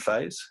co-design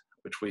phase,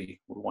 which we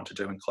want to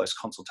do in close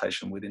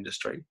consultation with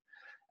industry,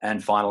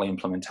 and finally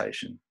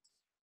implementation.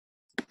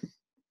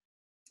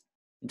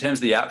 In terms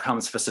of the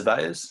outcomes for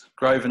surveyors,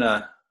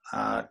 Grosvenor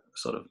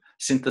sort of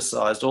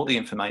synthesised all the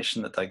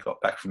information that they got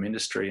back from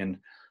industry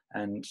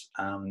and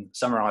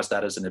summarised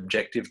that as an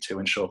objective to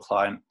ensure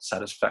client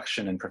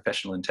satisfaction and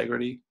professional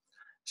integrity,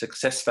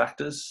 success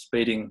factors,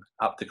 speeding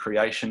up the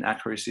creation,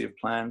 accuracy of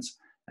plans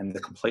and the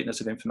completeness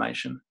of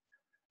information.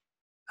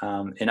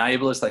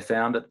 Enablers, they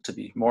found it to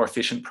be more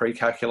efficient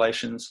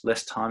pre-calculations,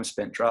 less time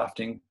spent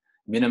drafting,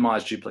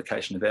 minimised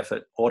duplication of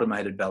effort,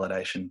 automated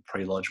validation,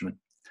 pre-lodgement.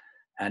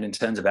 And in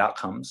terms of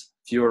outcomes,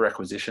 fewer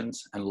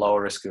requisitions and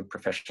lower risk of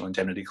professional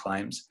indemnity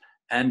claims,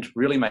 and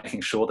really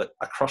making sure that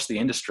across the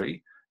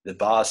industry, the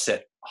bar is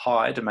set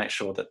high to make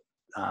sure that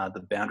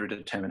the boundary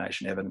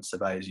determination evidence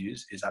surveyors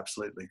use is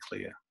absolutely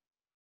clear.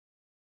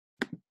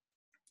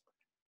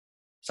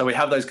 So we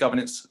have those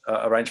governance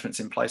arrangements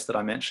in place that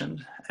I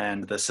mentioned,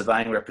 and the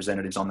surveying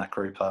representatives on that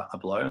group are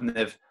below, and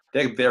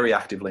they're very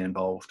actively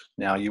involved.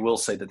 Now you will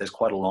see that there's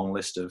quite a long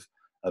list of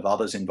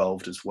others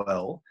involved as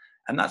well,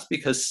 and that's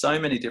because so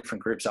many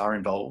different groups are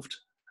involved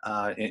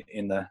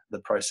in the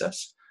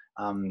process.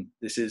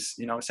 This is,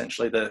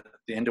 essentially the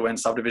end-to-end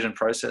subdivision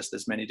process.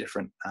 There's many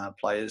different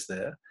players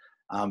there,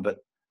 but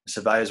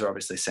surveyors are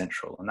obviously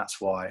central, and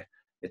that's why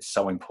it's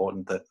so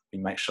important that we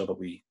make sure that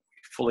we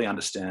fully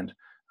understand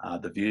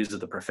the views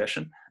of the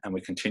profession, and we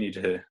continue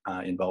to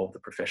involve the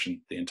profession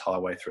the entire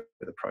way through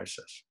the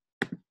process.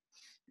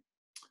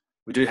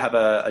 We do have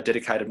a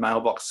dedicated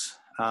mailbox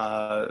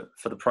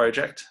for the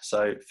project,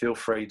 so feel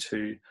free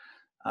to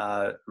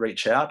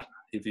reach out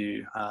if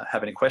you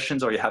have any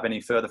questions or you have any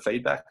further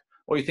feedback,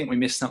 or you think we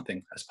missed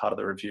something as part of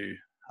the review.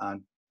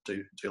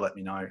 Do let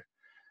me know.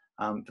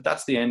 But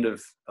that's the end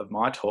of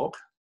my talk,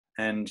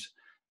 and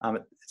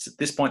it's at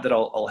this point that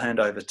I'll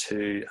hand over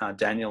to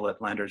Daniel at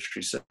Land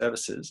Registry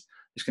Services.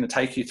 He's going to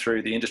take you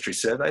through the industry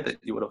survey that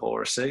you would have all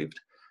received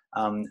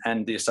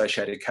and the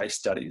associated case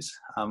studies.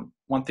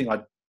 One thing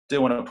I do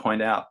want to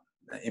point out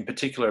in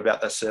particular about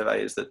that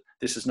survey is that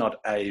this is not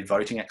a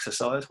voting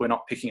exercise. We're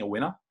not picking a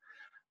winner.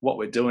 What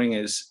we're doing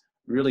is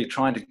really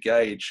trying to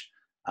gauge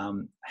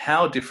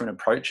how different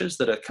approaches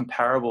that are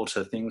comparable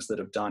to things that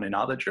have done in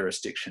other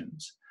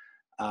jurisdictions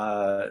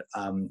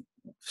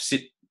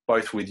sit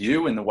both with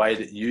you in the way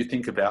that you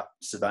think about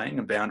surveying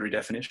and boundary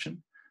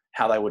definition,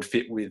 how they would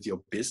fit with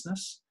your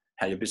business,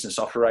 how your business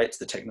operates,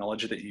 the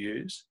technology that you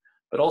use,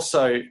 but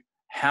also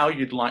how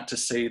you'd like to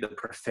see the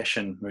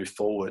profession move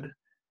forward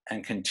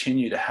and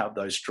continue to have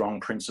those strong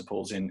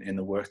principles in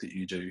the work that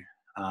you do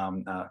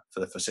for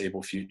the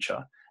foreseeable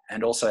future,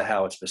 and also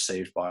how it's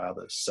perceived by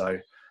others. So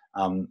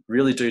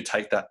really do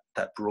take that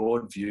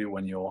broad view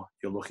when you're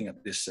looking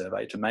at this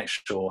survey to make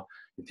sure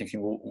you're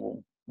thinking,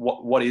 well,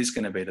 what is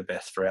going to be the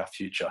best for our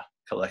future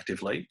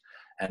collectively,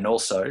 and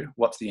also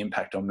what's the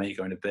impact on me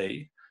going to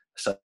be,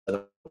 so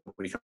that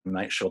we can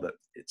make sure that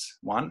it's,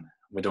 one,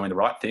 we're doing the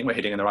right thing, we're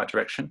heading in the right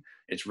direction,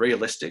 it's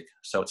realistic,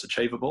 so it's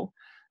achievable,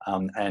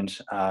 and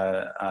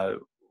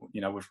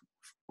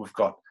we've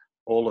got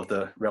all of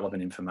the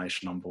relevant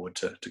information on board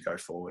to go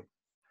forward.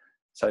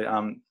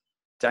 So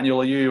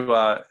Daniel, are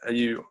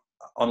you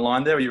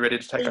online there? Are you ready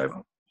to take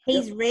over?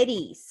 He's Yep.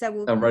 ready.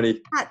 So I'm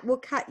ready. we'll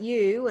cut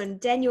you, and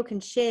Daniel can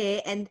share.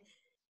 And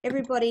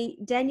everybody,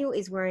 Daniel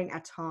is wearing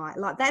a tie.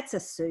 Like, that's a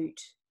suit.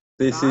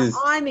 This right? is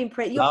I'm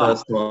impressed. the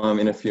first time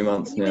in a few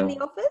months You now. in the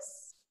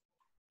office?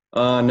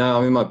 No,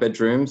 I'm in my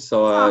bedroom,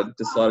 so I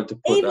decided to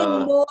put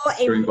Even more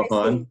string impressive.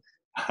 behind.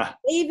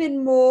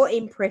 Even more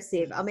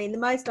impressive. I mean, the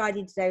most I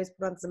did today was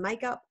put on some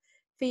makeup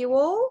for you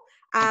all.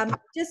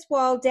 Just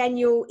while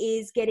Daniel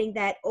is getting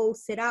that all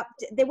set up,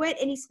 there weren't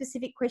any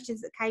specific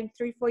questions that came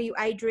through for you,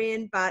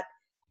 Adrian, but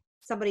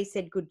somebody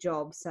said good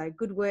job. So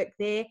good work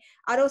there.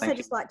 I'd also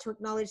just like to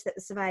acknowledge that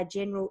the Surveyor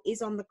General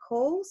is on the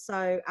call.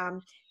 So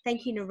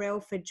thank you,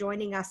 Narelle, for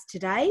joining us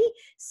today.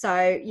 So,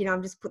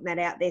 I'm just putting that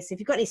out there. So if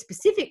you've got any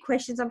specific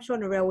questions, I'm sure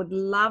Narelle would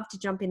love to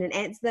jump in and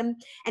answer them.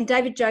 And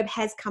David Job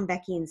has come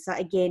back in. So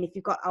again, if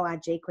you've got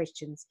ORG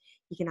questions,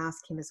 you can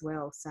ask him as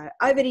well. So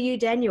over to you,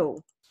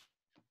 Daniel.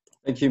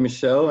 Thank you,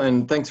 Michelle,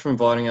 and thanks for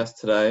inviting us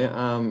today.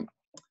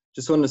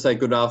 Just wanted to say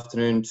good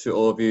afternoon to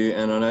all of you,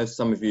 and I know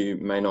some of you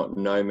may not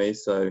know me,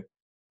 so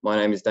My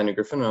name is Daniel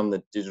Griffin and I'm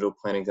the Digital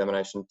Plan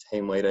Examination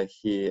Team Leader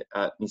here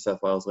at New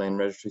South Wales Land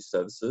Registry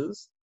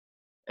Services.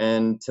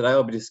 And today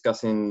I'll be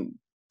discussing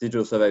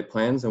digital survey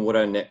plans and what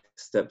our next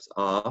steps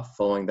are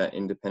following that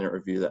independent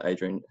review that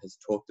Adrian has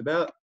talked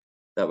about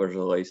that was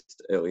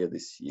released earlier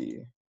this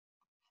year.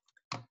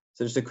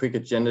 So just a quick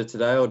agenda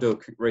today. I'll do a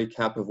quick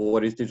recap of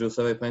what is Digital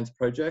Survey Plans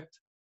Project,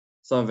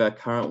 some of our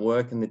current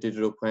work in the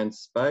digital plan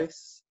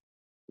space,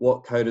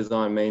 what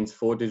co-design means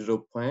for digital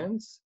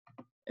plans,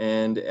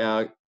 and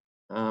our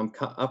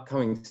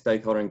upcoming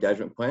stakeholder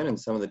engagement plan and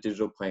some of the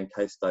digital plan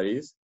case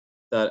studies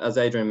that, as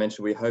Adrian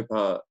mentioned, we hope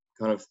are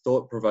kind of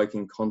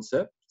thought-provoking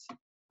concepts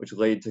which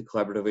lead to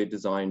collaboratively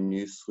design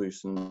new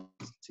solutions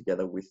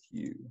together with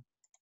you.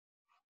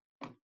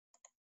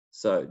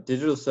 So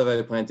digital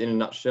survey plans in a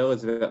nutshell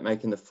is about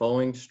making the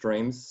following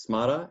streams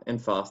smarter and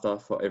faster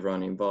for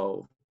everyone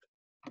involved.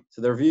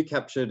 So the review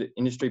captured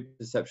industry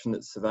perception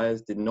that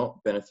surveyors did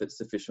not benefit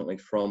sufficiently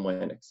from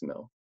Land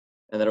XML,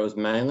 and that it was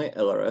mainly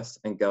LRS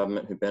and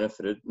government who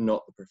benefited,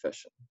 not the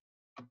profession.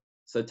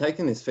 So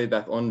taking this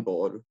feedback on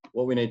board,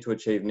 what we need to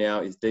achieve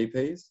now is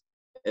DPs,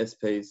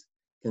 SPs,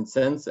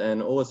 consents,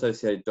 and all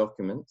associated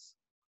documents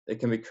that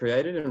can be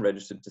created and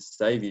registered to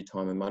save you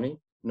time and money,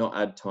 not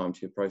add time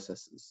to your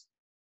processes.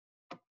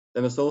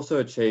 They must also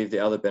achieve the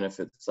other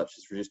benefits such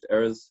as reduced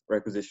errors,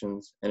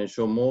 requisitions, and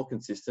ensure more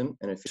consistent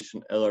and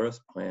efficient LRS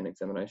plan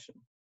examination.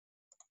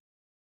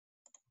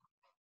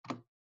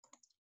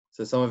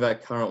 So some of our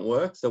current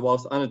work. So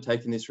whilst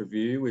undertaking this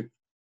review, we've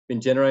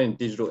been generating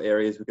digital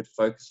areas we could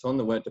focus on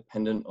that weren't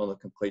dependent on the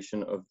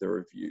completion of the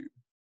review.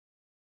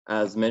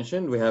 As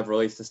mentioned, we have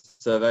released a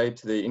survey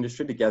to the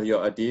industry to gather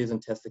your ideas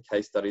and test the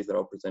case studies that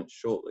I'll present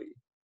shortly.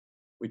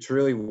 We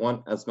truly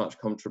want as much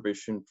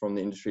contribution from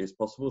the industry as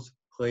possible, so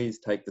please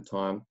take the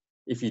time,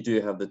 if you do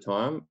have the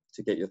time,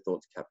 to get your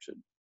thoughts captured.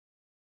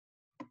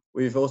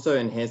 We've also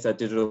enhanced our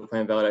digital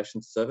plan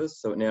validation service,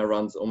 so it now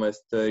runs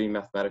almost 30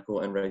 mathematical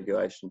and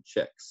regulation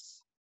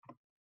checks.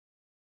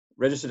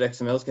 Registered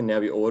XMLs can now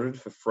be ordered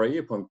for free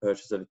upon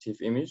purchase of a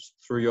TIFF image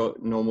through your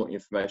normal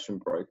information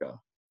broker,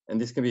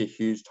 and this can be a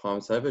huge time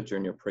saver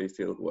during your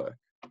pre-field work.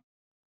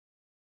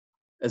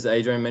 As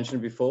Adrian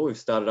mentioned before, we've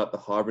started up the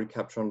hybrid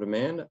capture on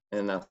demand,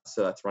 and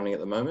that's running at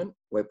the moment,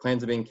 where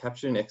plans are being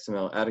captured in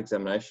XML at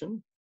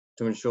examination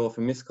to ensure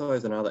for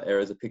misclose and other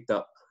errors are picked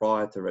up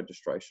prior to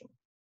registration.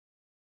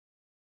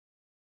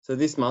 So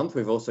this month,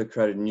 we've also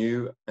created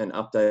new and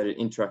updated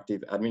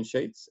interactive admin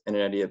sheets and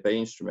an ADB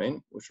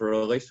instrument, which were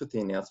released with the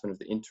announcement of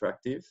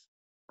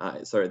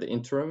the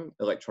interim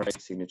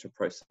electronic signature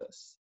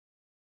process.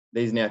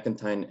 These now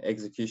contain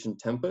execution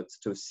templates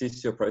to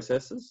assist your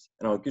processes,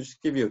 and I'll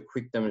just give you a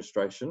quick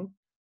demonstration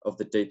of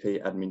the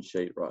DP admin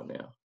sheet right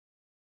now.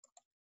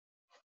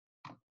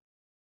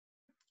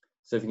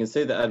 So if you can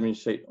see the admin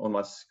sheet on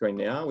my screen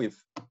now,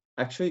 we've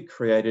actually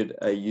created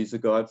a user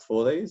guide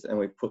for these and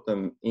we've put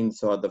them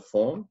inside the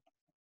form.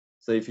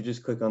 So if you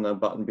just click on the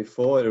button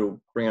before,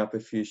 it'll bring up a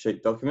few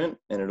sheet document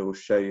and it'll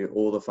show you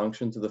all the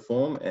functions of the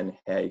form and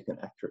how you can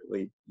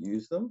accurately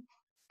use them.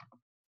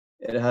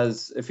 It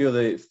has a few of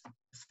the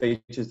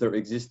features that are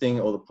existing,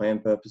 all the plan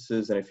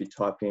purposes, and if you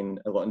type in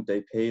a lot in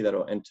DP,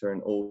 that'll enter in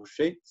all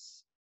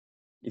sheets.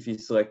 If you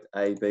select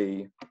A,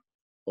 B,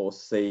 or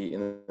C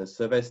in the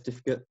survey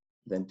certificate,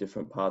 then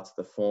different parts of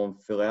the form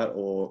fill out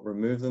or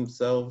remove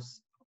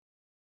themselves.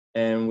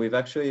 And we've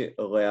actually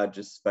allowed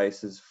just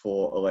spaces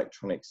for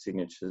electronic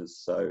signatures.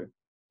 So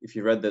if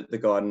you read the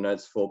guide and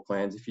notes for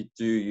plans, if you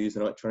do use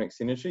an electronic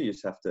signature, you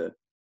just have to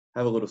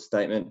have a little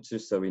statement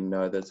just so we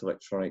know that's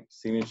electronic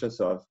signature.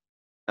 So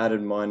I've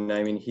added my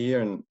name in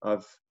here, and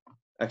I've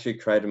actually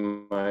created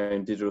my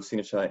own digital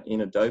signature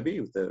in Adobe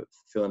with the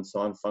fill and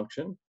sign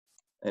function.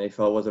 And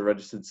if I was a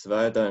registered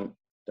surveyor, don't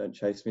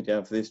chase me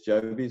down for this,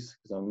 Jobies,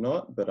 because I'm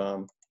not, but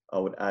I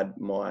would add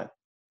my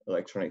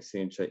electronic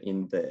signature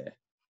in there.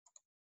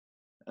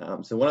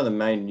 So one of the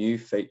main new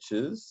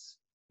features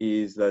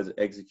is those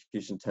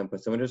execution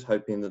templates, and we're just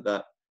hoping that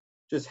that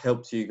just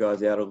helps you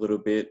guys out a little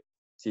bit,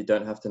 so you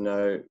don't have to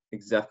know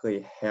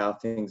exactly how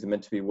things are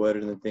meant to be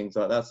worded and things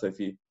like that. So if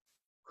you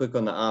click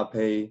on the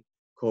RP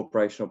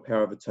Corporation or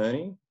Power of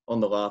Attorney, on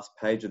the last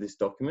page of this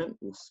document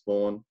will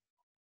spawn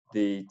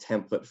the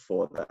template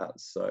for that.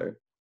 So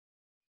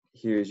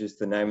here is just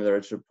the name of the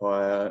registered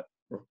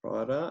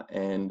proprietor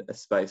and a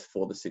space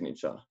for the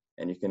signature.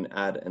 And you can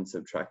add and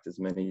subtract as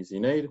many as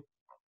you need.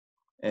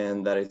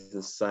 And that is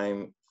the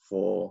same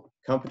for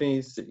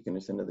companies. So you can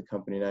just enter the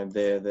company name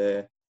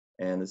there,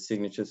 and the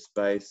signature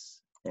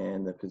space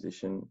and the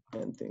position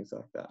and things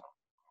like that.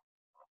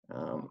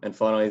 And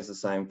finally, it's the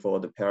same for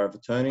the power of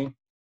attorney.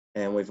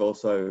 And we've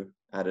also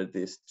added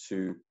this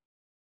to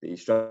the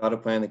strata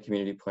plan, the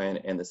community plan,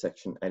 and the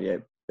Section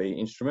 88B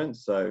instrument.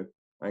 So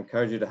I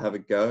encourage you to have a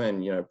go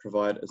and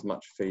provide as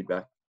much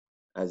feedback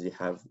as you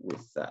have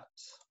with that.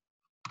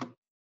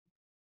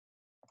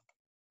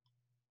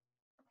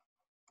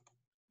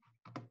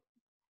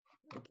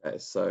 Okay,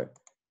 so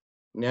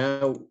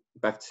now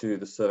back to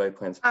the survey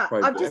plans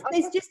project.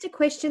 There's just a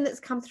question that's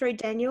come through,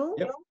 Daniel.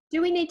 Yep.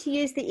 Do we need to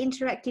use the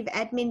interactive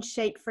admin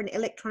sheet for an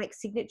electronic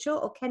signature,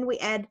 or can we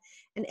add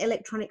an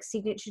electronic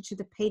signature to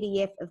the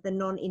PDF of the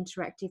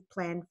non-interactive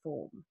plan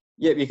form?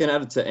 Yep, you can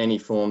add it to any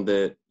form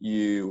that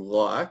you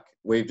like.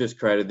 We've just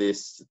created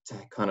this to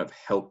kind of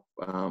help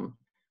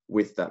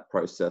with that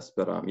process.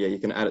 But yeah, you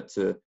can add it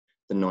to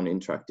the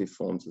non-interactive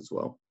forms as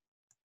well.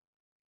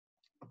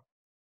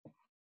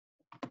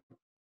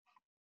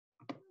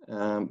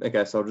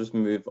 Okay, so I'll just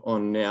move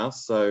on now.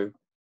 So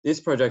this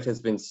project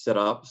has been set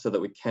up so that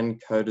we can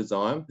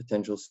co-design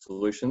potential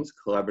solutions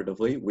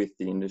collaboratively with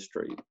the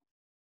industry.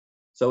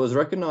 So it was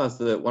recognised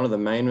that one of the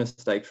main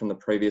mistakes from the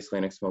previous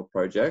LeanXML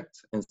project,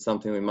 and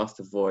something we must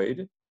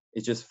avoid,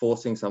 is just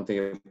forcing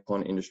something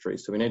upon industry.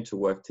 So we need to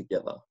work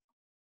together.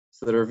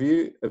 So the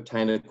review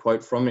obtained a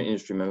quote from an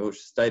industry member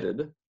which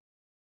stated,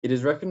 "It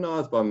is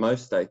recognised by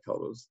most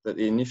stakeholders that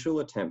the initial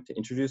attempt to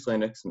introduce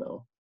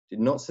LeanXML did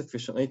not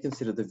sufficiently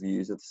consider the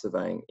views of the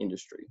surveying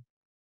industry.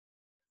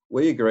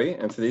 We agree,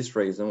 and for this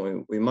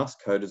reason, we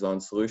must co-design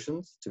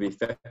solutions to be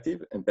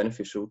effective and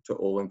beneficial to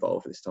all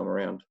involved this time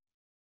around."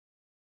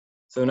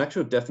 So an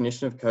actual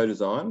definition of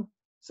co-design,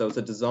 so it's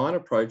a design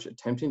approach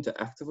attempting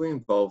to actively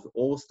involve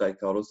all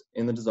stakeholders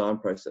in the design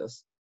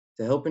process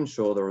to help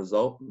ensure the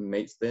result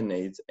meets their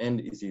needs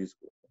and is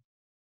usable.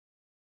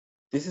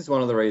 This is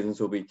one of the reasons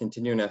we'll be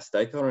continuing our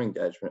stakeholder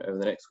engagement over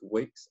the next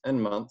weeks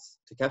and months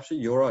to capture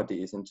your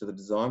ideas into the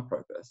design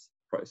process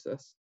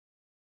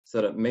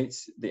so that it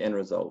meets the end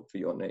result for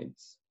your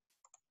needs.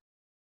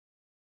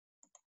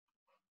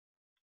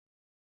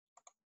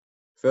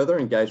 Further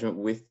engagement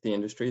with the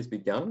industry has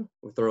begun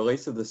with the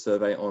release of the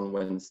survey on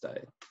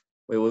Wednesday.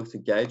 We will look to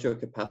gauge your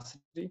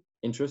capacity,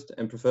 interest,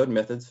 and preferred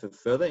methods for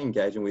further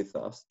engaging with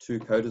us to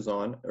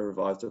co-design a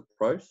revised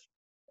approach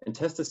and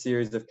test a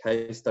series of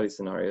case study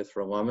scenarios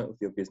for alignment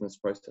with your business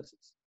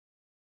processes.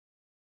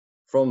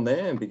 From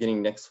there, and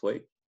beginning next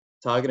week,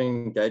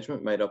 targeting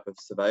engagement made up of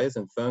surveyors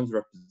and firms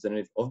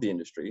representative of the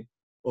industry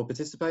will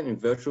participate in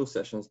virtual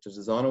sessions to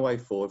design a way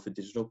forward for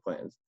digital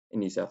plans in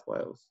New South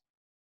Wales.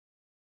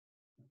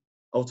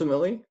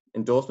 Ultimately,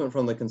 endorsement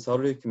from the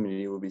consultative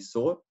community will be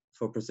sought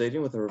for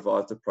proceeding with a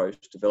revised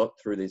approach developed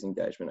through these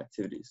engagement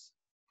activities.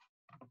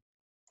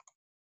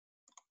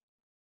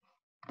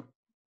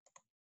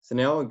 So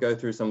now I'll go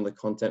through some of the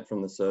content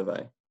from the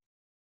survey.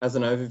 As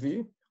an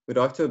overview, we'd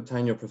like to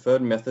obtain your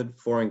preferred method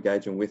for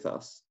engaging with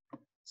us,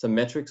 some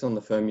metrics on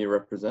the firm you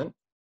represent,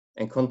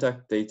 and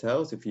contact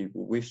details if you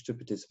wish to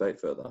participate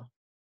further.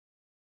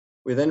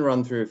 We then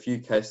run through a few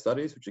case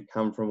studies which have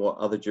come from what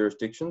other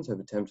jurisdictions have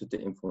attempted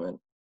to implement.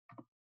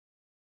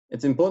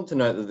 It's important to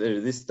note that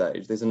at this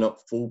stage, these are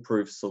not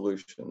foolproof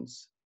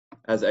solutions.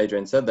 As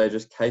Adrian said, they're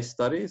just case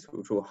studies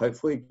which will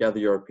hopefully gather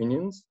your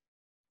opinions,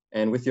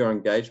 and with your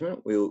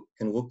engagement, we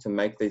can look to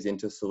make these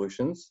into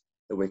solutions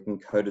that we can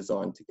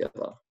co-design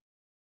together.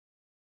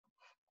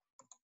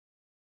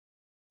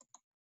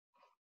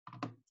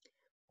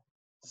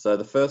 So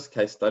the first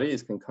case study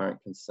is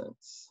concurrent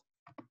consents.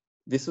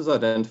 This was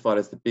identified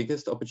as the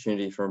biggest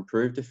opportunity for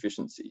improved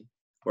efficiency,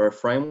 where a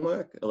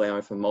framework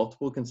allowing for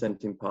multiple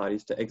consenting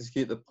parties to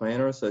execute the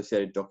plan or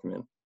associated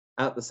document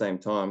at the same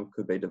time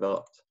could be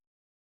developed.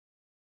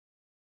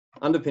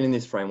 Underpinning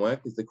this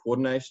framework is the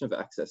coordination of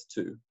access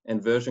to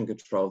and version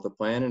control of the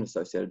plan and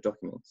associated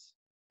documents.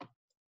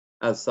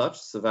 As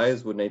such,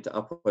 surveyors would need to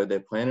upload their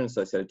plan and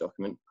associated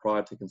document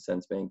prior to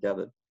consents being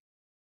gathered.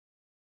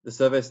 The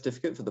survey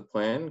certificate for the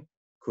plan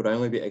could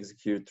only be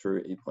executed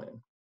through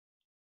ePlan.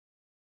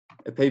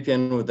 A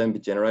PPN would then be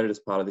generated as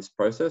part of this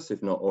process,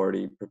 if not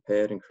already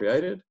prepared and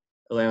created,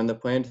 allowing the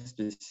plan to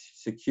be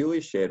securely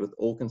shared with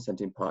all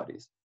consenting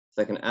parties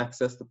so they can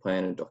access the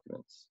plan and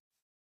documents.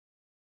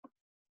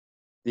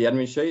 The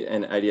admin sheet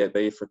and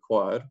 88B, if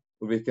required,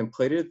 would be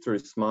completed through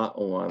smart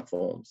online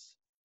forms.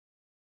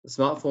 The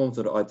smart forms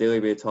would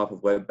ideally be a type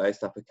of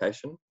web-based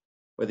application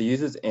where the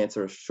users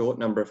answer a short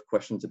number of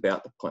questions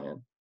about the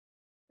plan,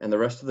 and the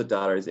rest of the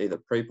data is either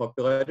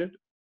pre-populated,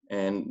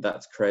 and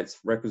that creates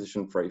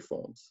requisition-free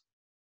forms.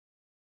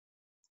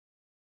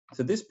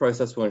 So this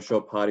process will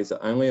ensure parties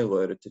are only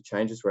alerted to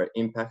changes where it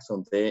impacts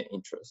on their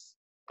interests,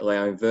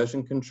 allowing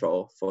version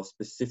control for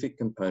specific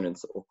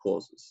components or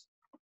clauses.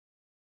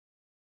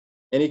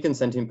 Any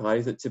consenting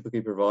parties that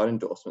typically provide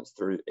endorsements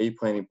through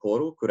e-planning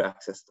portal could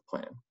access the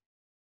plan.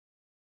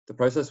 The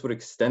process would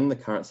extend the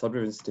current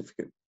subdivision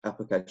certificate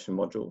application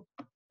module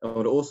and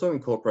would also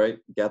incorporate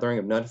gathering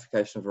of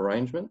notification of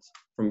arrangements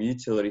from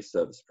utility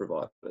service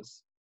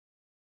providers.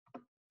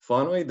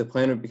 Finally, the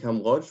plan would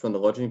become lodged when the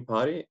lodging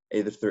party,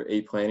 either through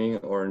e-planning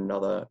or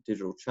another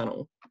digital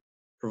channel,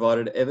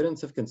 provided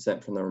evidence of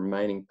consent from the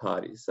remaining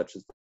parties, such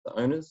as the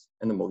owners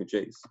and the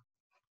mortgagees.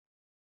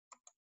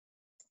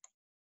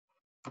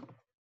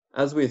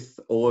 As with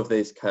all of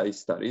these case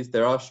studies,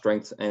 there are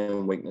strengths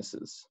and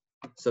weaknesses.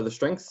 So the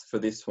strengths for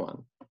this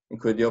one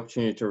include the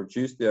opportunity to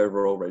reduce the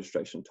overall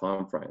registration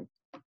timeframe,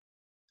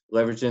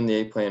 leveraging the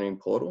e-planning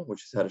portal,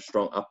 which has had a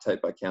strong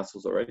uptake by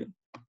councils already,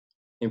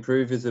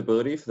 improve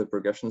visibility for the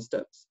progression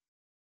steps,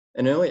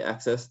 and early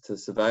access to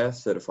surveyor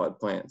certified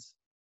plans.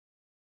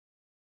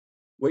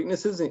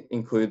 Weaknesses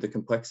include the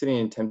complexity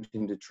in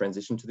attempting to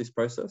transition to this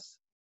process,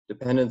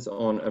 dependence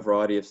on a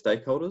variety of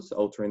stakeholders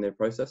altering their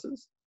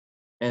processes,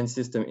 and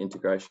system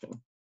integration.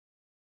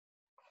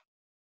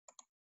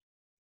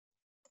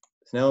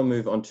 So now I'll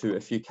move on to a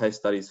few case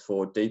studies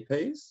for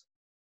DPs.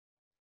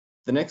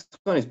 The next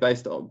one is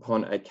based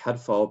upon a CAD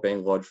file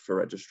being lodged for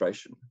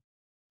registration.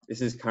 This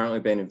is currently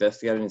being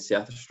investigated in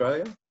South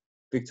Australia,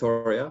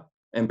 Victoria,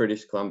 and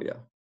British Columbia.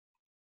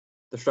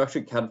 The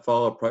structured CAD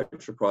file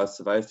approach requires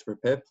surveyors to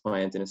prepare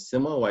plans in a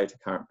similar way to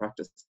current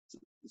practices,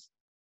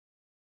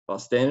 but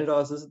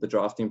standardises the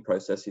drafting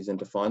process using a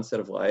defined set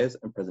of layers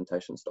and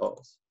presentation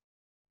styles.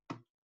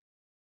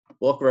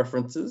 Block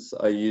references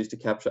are used to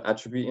capture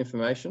attribute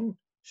information,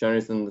 shown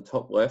as in the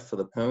top left for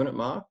the permanent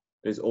mark.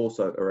 It is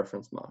also a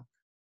reference mark.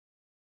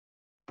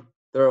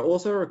 There are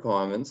also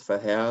requirements for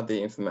how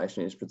the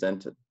information is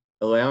presented,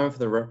 allowing for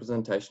the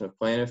representation of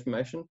plan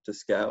information to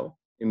scale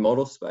in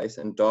model space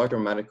and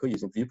diagrammatically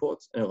using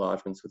viewports and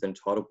enlargements within a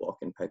title block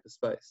in paper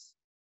space.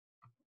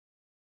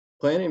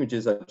 Plan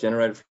images are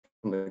generated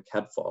from the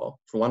CAD file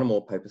from one or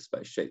more paper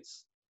space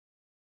sheets.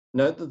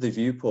 Note that the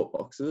viewport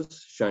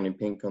boxes, shown in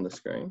pink on the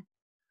screen,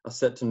 are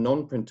set to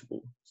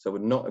non-printable, so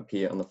would not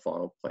appear on the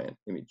final plan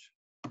image.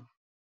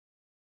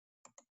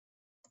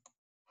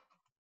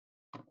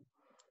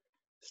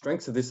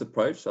 Strengths of this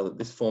approach are that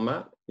this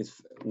format is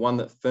one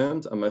that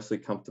firms are mostly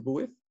comfortable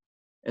with,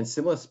 and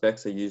similar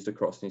specs are used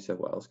across New South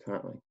Wales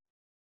currently.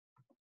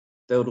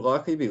 There would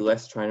likely be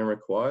less training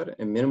required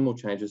and minimal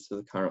changes to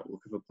the current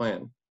look of a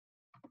plan.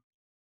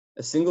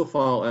 A single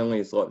file only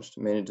is lodged,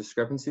 meaning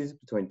discrepancies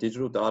between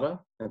digital data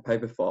and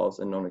paper files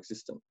are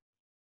non-existent.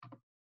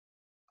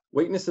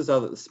 Weaknesses are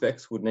that the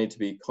specs would need to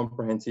be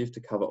comprehensive to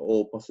cover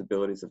all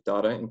possibilities of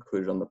data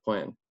included on the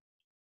plan.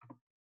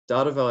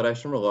 Data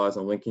validation relies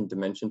on linking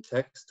dimension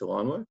text to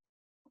line work,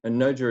 and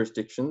no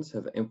jurisdictions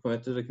have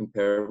implemented a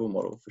comparable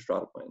model for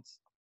strata plans.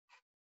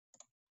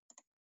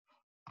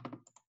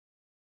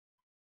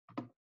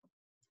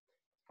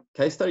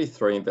 Case study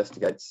 3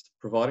 investigates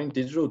providing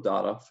digital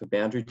data for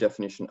boundary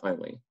definition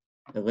only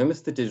and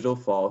limits the digital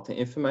file to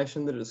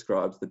information that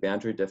describes the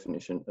boundary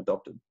definition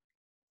adopted.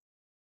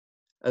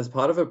 As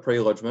part of a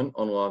pre-lodgement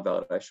online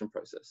validation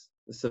process,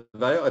 the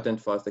surveyor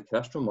identifies the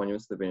cadastral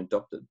monuments that have been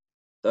adopted,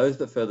 those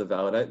that further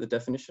validate the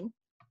definition,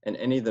 and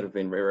any that have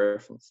been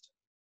re-referenced.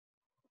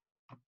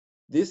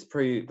 This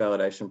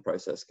pre-validation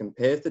process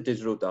compares the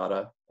digital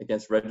data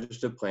against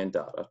registered plan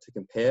data to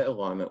compare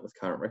alignment with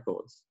current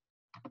records.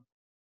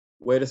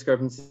 Where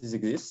discrepancies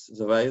exist,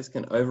 surveyors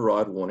can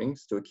override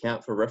warnings to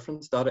account for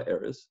reference data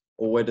errors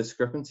or where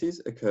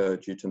discrepancies occur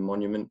due to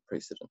monument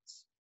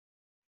precedence.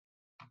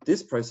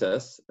 This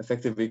process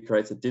effectively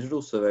creates a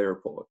digital survey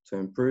report to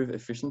improve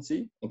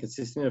efficiency and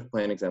consistency of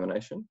plan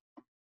examination,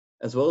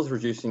 as well as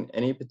reducing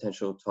any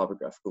potential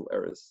typographical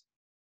errors.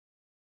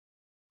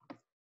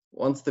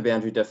 Once the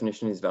boundary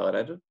definition is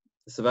validated,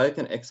 the surveyor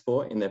can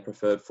export in their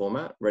preferred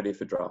format, ready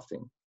for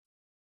drafting.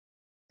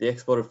 The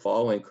exported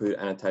file will include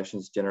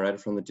annotations generated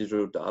from the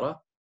digital data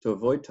to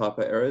avoid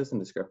typo errors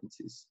and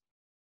discrepancies.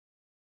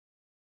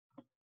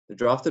 The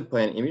drafted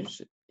plan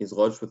image is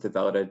lodged with the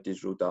validated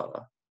digital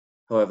data.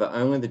 However,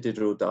 only the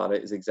digital data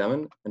is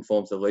examined and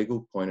forms a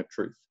legal point of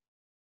truth.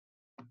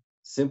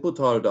 Simple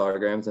title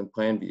diagrams and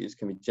plan views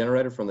can be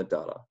generated from the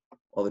data,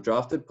 while the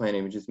drafted plan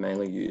image is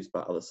mainly used by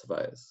other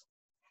surveyors.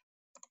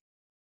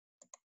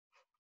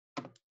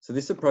 So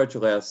this approach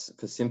allows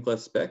for simpler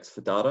specs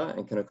for data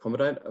and can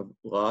accommodate a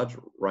large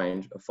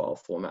range of file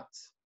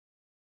formats.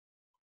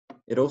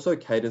 It also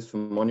caters for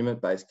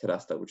monument-based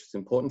cadastre, which is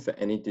important for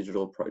any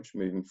digital approach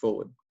moving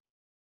forward.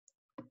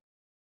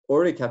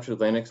 Already captured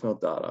land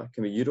XML data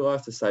can be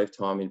utilised to save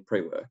time in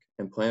pre-work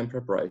and plan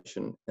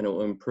preparation, and it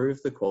will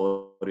improve the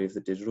quality of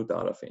the digital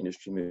data for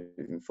industry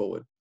moving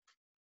forward.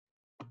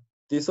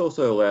 This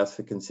also allows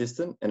for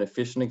consistent and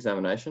efficient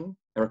examination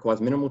and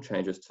requires minimal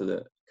changes to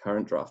the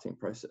current drafting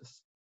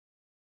process.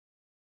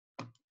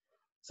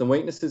 Some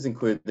weaknesses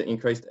include the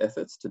increased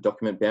efforts to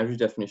document boundary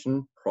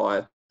definition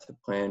prior to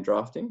plan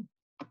drafting.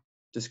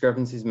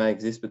 Discrepancies may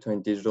exist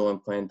between digital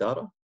and plan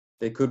data.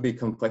 There could be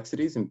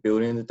complexities in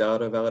building the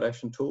data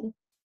validation tool,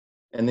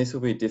 and this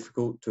will be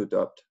difficult to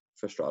adopt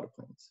for strata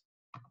plans.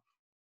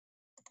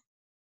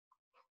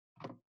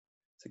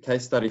 So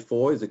case study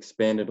 4 is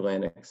expanded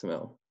land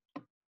XML.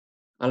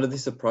 Under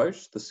this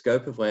approach, the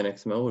scope of land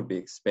XML would be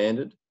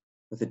expanded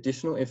with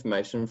additional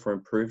information for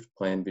improved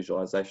plan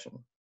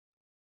visualization.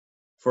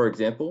 For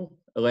example,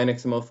 a land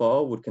XML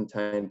file would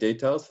contain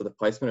details for the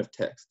placement of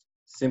text,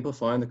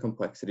 simplifying the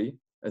complexity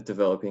of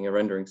developing a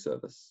rendering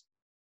service.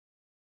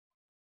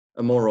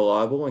 A more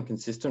reliable and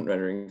consistent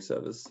rendering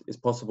service is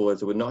possible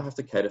as it would not have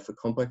to cater for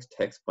complex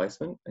text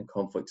placement and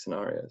conflict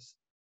scenarios.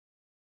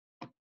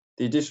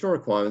 The additional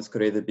requirements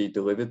could either be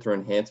delivered through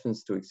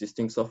enhancements to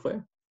existing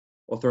software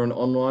or through an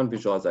online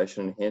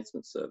visualization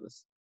enhancement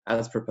service,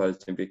 as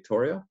proposed in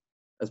Victoria,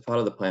 as part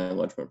of the plan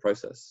lodgement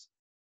process.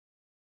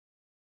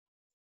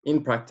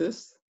 In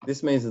practice,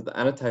 this means that the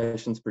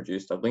annotations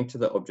produced are linked to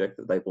the object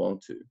that they belong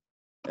to,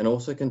 and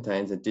also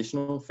contains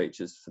additional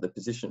features for the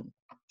position,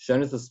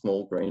 shown as the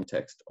small green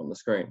text on the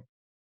screen.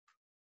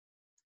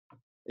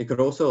 It could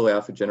also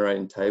allow for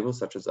generating tables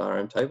such as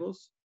RM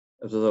tables,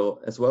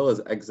 as well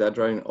as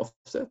exaggerating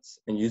offsets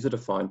and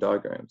user-defined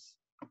diagrams.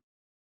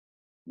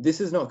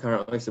 This is not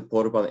currently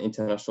supported by the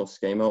International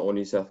Schema or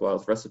New South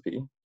Wales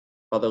recipe,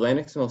 but the Land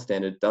XML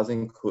standard does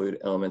include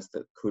elements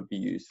that could be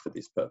used for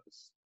this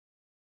purpose.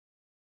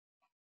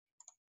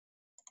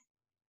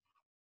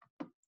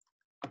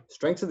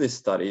 Strengths of this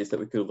study is that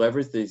we could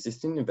leverage the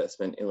existing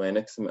investment in Land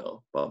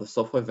XML by the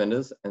software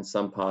vendors and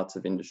some parts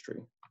of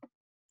industry.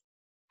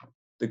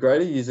 The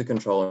greater user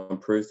control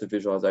improves the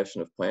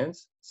visualization of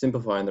plans,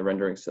 simplifying the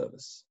rendering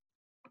service.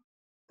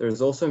 There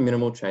is also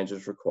minimal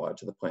changes required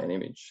to the plan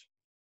image.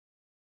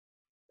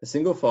 A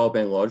single file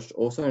being lodged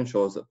also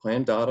ensures that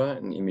plan data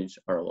and image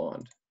are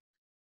aligned.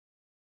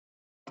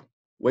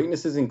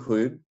 Weaknesses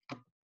include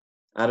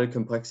added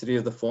complexity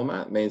of the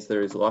format means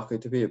there is likely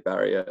to be a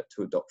barrier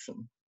to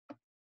adoption.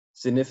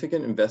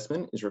 Significant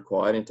investment is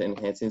required into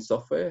enhancing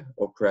software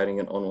or creating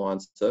an online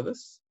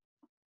service.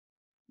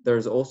 There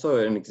is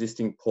also an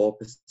existing poor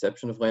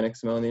perception of Land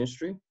XML in the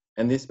industry,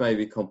 and this may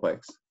be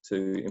complex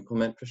to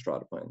implement for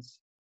strata plans.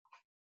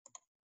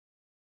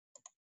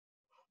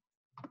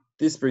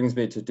 This brings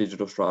me to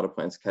digital strata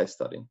plans case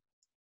study.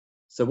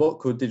 So what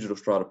could digital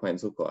strata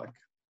plans look like?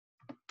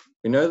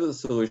 We know that the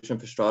solution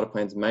for strata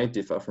plans may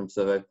differ from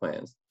survey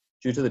plans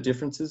due to the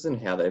differences in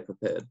how they are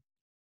prepared.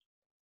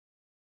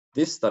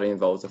 This study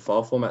involves a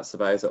file format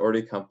surveyors are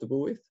already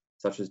comfortable with,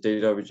 such as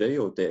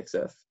DWG or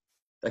DXF,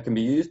 that can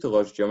be used to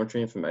lodge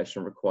geometry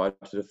information required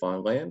to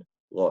define land,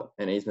 lot,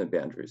 and easement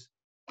boundaries,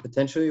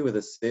 potentially with a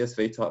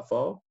CSV type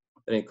file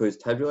that includes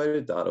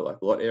tabulated data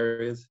like lot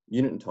areas,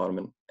 unit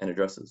entitlement, and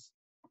addresses.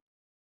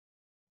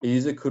 A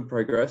user could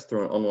progress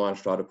through an online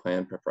strata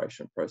plan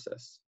preparation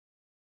process.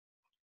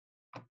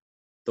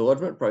 The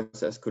lodgement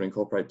process could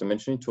incorporate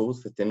dimensioning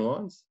tools for thin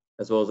lines,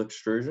 as well as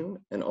extrusion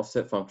and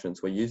offset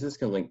functions where users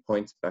can link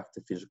points back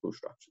to physical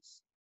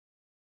structures.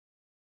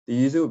 The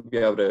user would be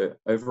able to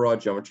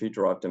override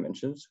geometry-derived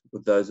dimensions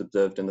with those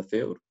observed in the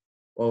field,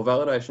 while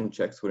validation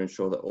checks would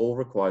ensure that all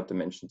required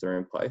dimensions are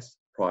in place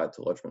prior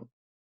to lodgement.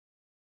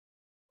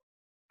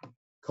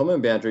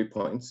 Common boundary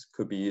points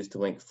could be used to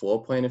link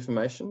floor plan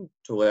information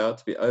to allow it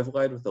to be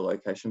overlaid with the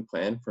location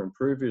plan for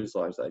improved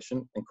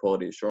visualization and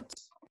quality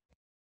assurance.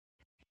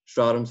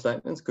 Stratum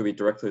statements could be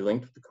directly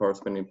linked with the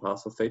corresponding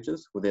parcel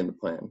features within the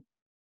plan.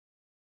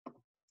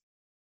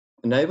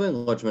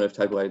 Enabling lodgement of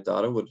tabulated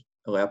data would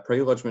allow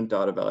pre-lodgement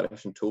data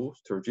validation tools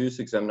to reduce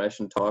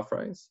examination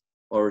timeframes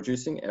while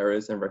reducing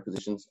errors and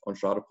requisitions on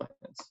strata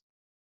plans.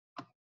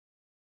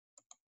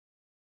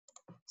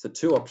 So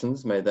two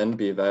options may then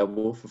be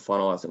available for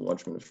finalising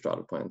lodgement of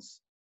strata plans.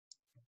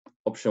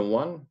 Option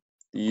 1,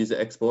 the user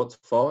exports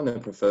a file in their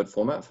preferred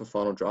format for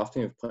final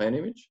drafting of plan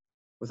image,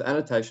 with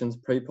annotations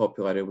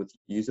pre-populated with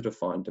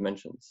user-defined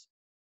dimensions.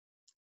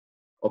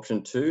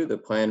 Option 2, the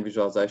plan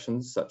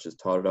visualizations such as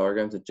title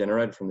diagrams are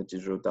generated from the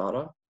digital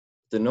data,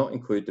 but do not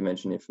include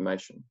dimension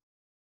information.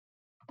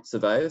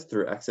 Surveyors,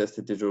 through access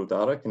to digital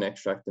data, can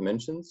extract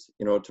dimensions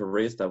in order to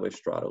re-establish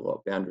strata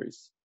lot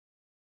boundaries.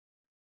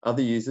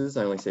 Other users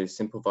only see a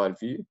simplified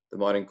view that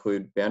might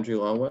include boundary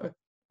line work,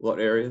 lot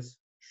areas,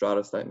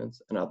 strata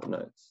statements, and other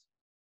notes.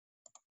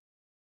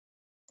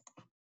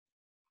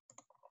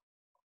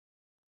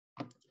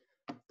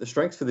 The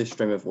strengths for this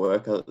stream of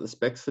work are that the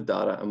specs for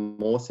data are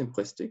more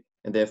simplistic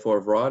and therefore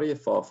a variety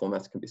of file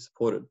formats can be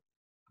supported.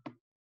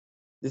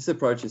 This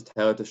approach is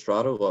tailored to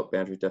strata lot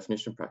boundary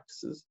definition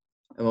practices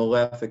and will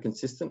allow for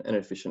consistent and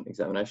efficient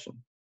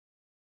examination.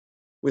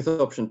 With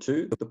option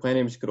 2, the plan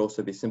image could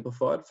also be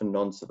simplified for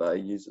non-survey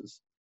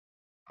users.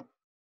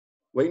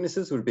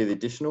 Weaknesses would be the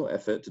additional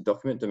effort to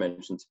document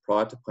dimensions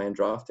prior to plan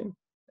drafting,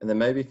 and there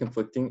may be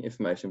conflicting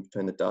information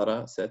between the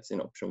data sets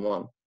in option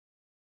 1.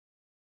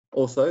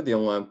 Also, the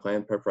online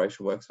plan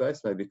preparation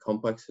workspace may be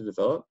complex to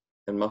develop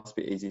and must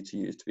be easy to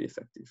use to be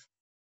effective.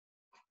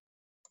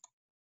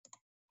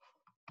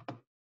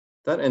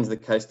 That ends the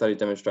case study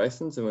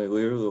demonstrations, and we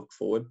really look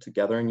forward to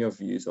gathering your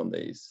views on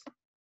these.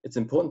 It's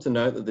important to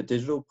note that the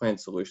digital plan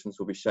solutions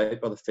will be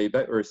shaped by the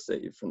feedback we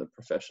receive from the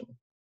profession.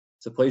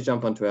 So please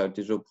jump onto our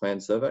digital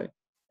plan survey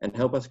and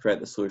help us create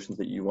the solutions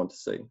that you want to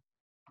see.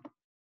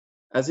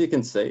 As you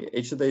can see,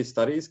 each of these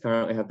studies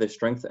currently have their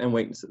strengths and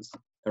weaknesses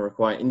and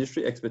require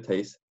industry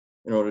expertise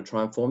in order to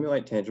try and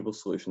formulate tangible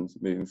solutions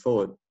moving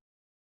forward.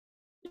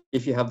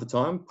 If you have the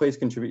time, please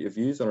contribute your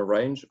views on a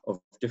range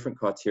of different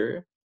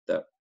criteria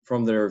that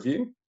from the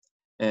review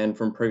and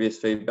from previous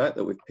feedback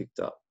that we've picked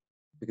up,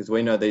 because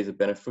we know these are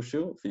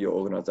beneficial for your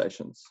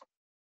organisations.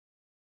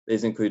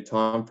 These include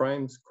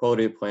timeframes,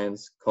 quality of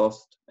plans,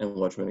 cost, and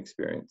lodgement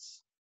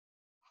experience.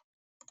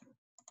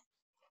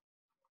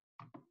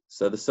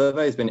 So the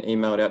survey has been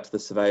emailed out to the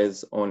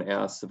surveyors on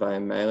our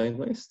surveyor mailing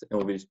list and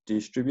will be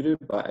distributed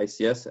by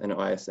ACS and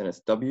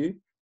ISNSW and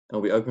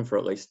will be open for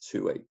at least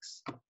 2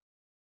 weeks.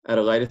 At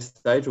a later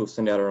stage, we'll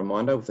send out a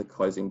reminder with a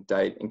closing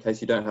date in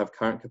case you don't have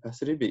current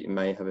capacity, but you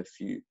may have a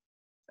few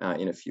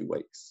in a few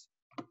weeks.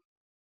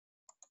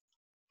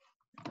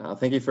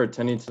 Thank you for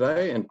attending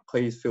today, and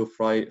please feel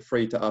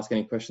free to ask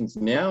any questions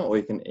now, or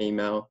you can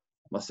email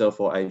myself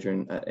or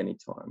Adrian at any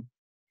time.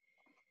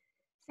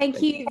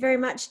 Thank you very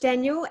much,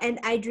 Daniel and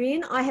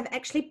Adrian. I have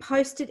actually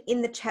posted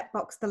in the chat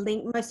box the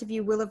link. Most of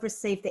you will have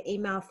received the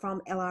email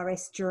from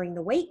LRS during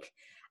the week,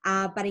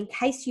 but in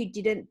case you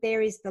didn't,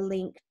 there is the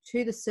link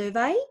to the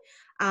survey.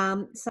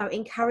 So I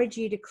encourage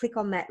you to click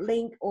on that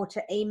link or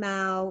to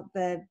email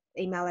the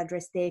email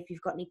address there if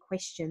you've got any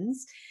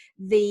questions.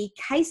 The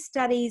case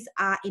studies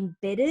are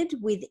embedded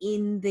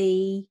within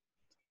the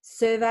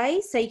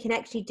survey, so you can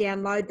actually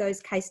download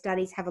those case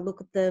studies, have a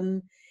look at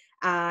them,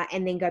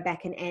 and then go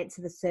back and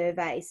answer the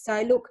survey.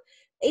 So look,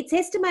 it's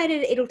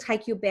estimated it'll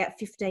take you about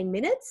 15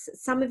 minutes.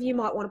 Some of you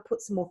might want to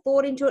put some more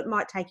thought into it. It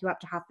might take you up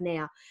to half an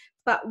hour.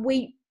 But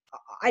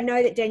I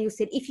know that Daniel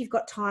said, if you've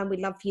got time, we'd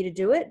love for you to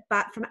do it.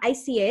 But from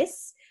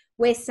ACS,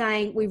 we're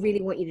saying we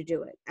really want you to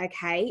do it,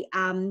 okay?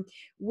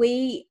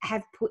 We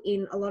have put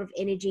in a lot of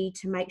energy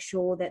to make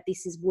sure that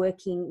this is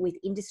working with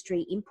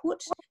industry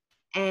input.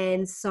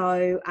 And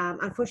so,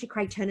 unfortunately,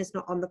 Craig Turner's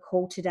not on the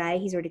call today.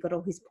 He's already got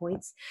all his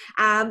points.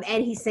 And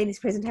he's seen this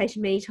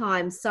presentation many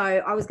times. So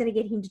I was going to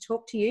get him to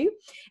talk to you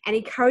and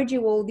encourage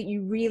you all that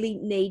you really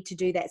need to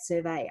do that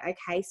survey.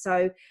 Okay.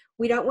 So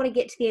we don't want to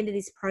get to the end of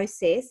this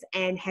process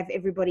and have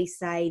everybody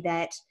say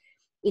that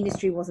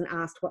industry wasn't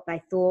asked what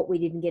they thought. We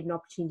didn't get an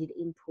opportunity to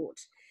input.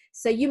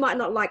 So you might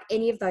not like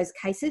any of those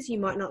cases. You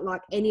might not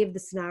like any of the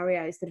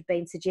scenarios that have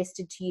been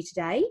suggested to you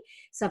today.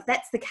 So if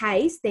that's the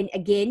case, then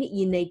again,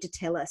 you need to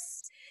tell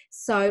us.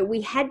 So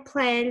we had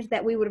planned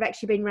that we would have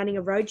actually been running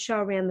a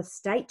roadshow around the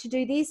state to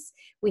do this.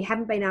 We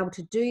haven't been able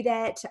to do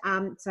that.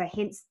 So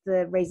hence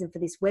the reason for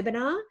this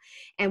webinar.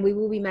 And we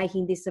will be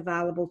making this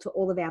available to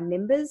all of our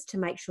members to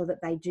make sure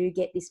that they do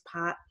get this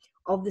part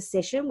of the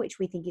session, which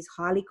we think is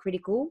highly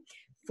critical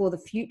for the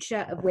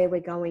future of where we're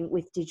going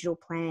with digital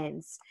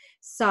plans.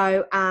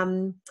 So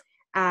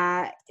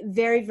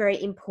very,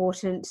 very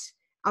important.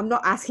 I'm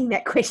not asking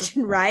that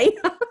question, Ray.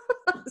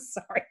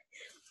 Sorry.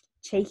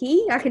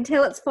 Cheeky. I can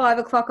tell it's 5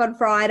 o'clock on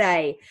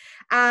Friday.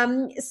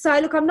 So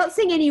look, I'm not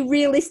seeing any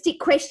realistic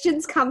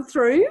questions come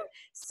through.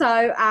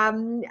 So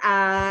I'm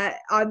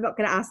not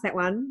going to ask that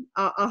one.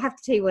 I'll have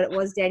to tell you what it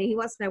was, Danny. He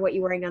wants to know what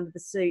you're wearing under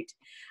the suit.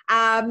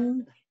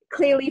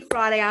 Clearly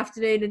Friday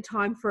afternoon and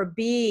time for a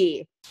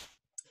beer.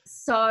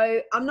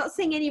 So I'm not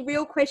seeing any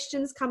real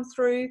questions come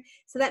through.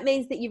 So that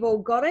means that you've all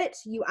got it.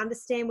 You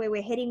understand where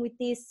we're heading with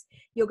this.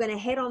 You're going to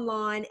head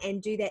online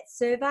and do that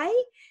survey,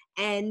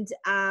 and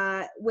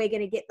we're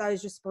going to get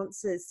those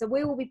responses. So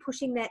we will be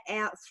pushing that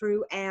out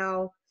through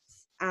our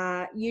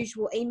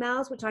usual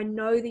emails, which I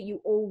know that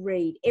you all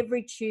read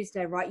every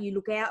Tuesday, right? You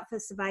look out for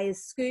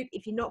Surveyor's Scoop.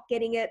 If you're not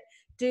getting it,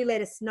 do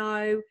let us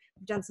know.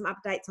 We've done some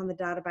updates on the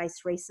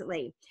database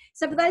recently.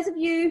 So for those of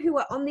you who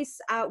are on this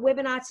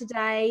webinar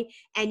today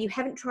and you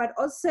haven't tried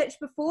AusSearch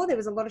before, there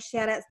was a lot of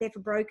shout outs there for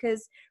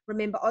brokers.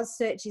 Remember,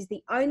 AusSearch is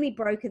the only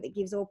broker that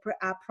gives all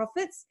our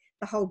profits,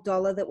 the whole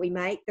dollar that we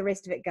make. The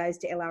rest of it goes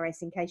to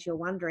LRS, in case you're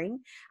wondering.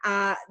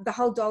 The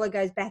whole dollar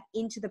goes back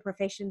into the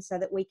profession so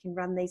that we can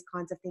run these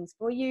kinds of things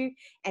for you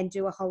and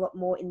do a whole lot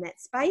more in that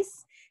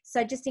space.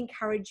 So just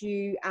encourage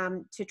you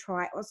to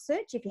try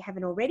AusSearch if you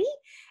haven't already.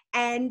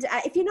 And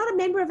if you're not a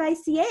member of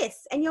ACS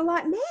and you're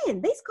like,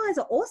 man, these guys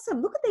are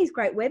awesome, look at these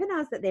great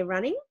webinars that they're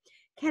running,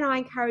 can I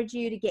encourage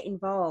you to get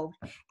involved?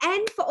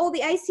 And for all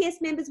the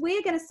ACS members,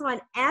 we're going to sign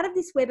out of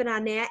this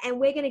webinar now, and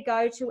we're going to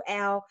go to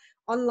our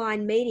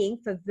online meeting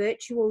for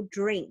virtual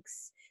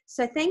drinks.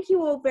 So thank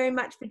you all very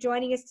much for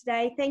joining us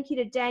today. Thank you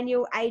to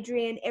Daniel,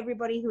 Adrian,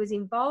 everybody who was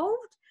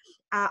involved.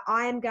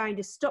 I am going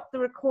to stop the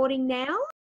recording now.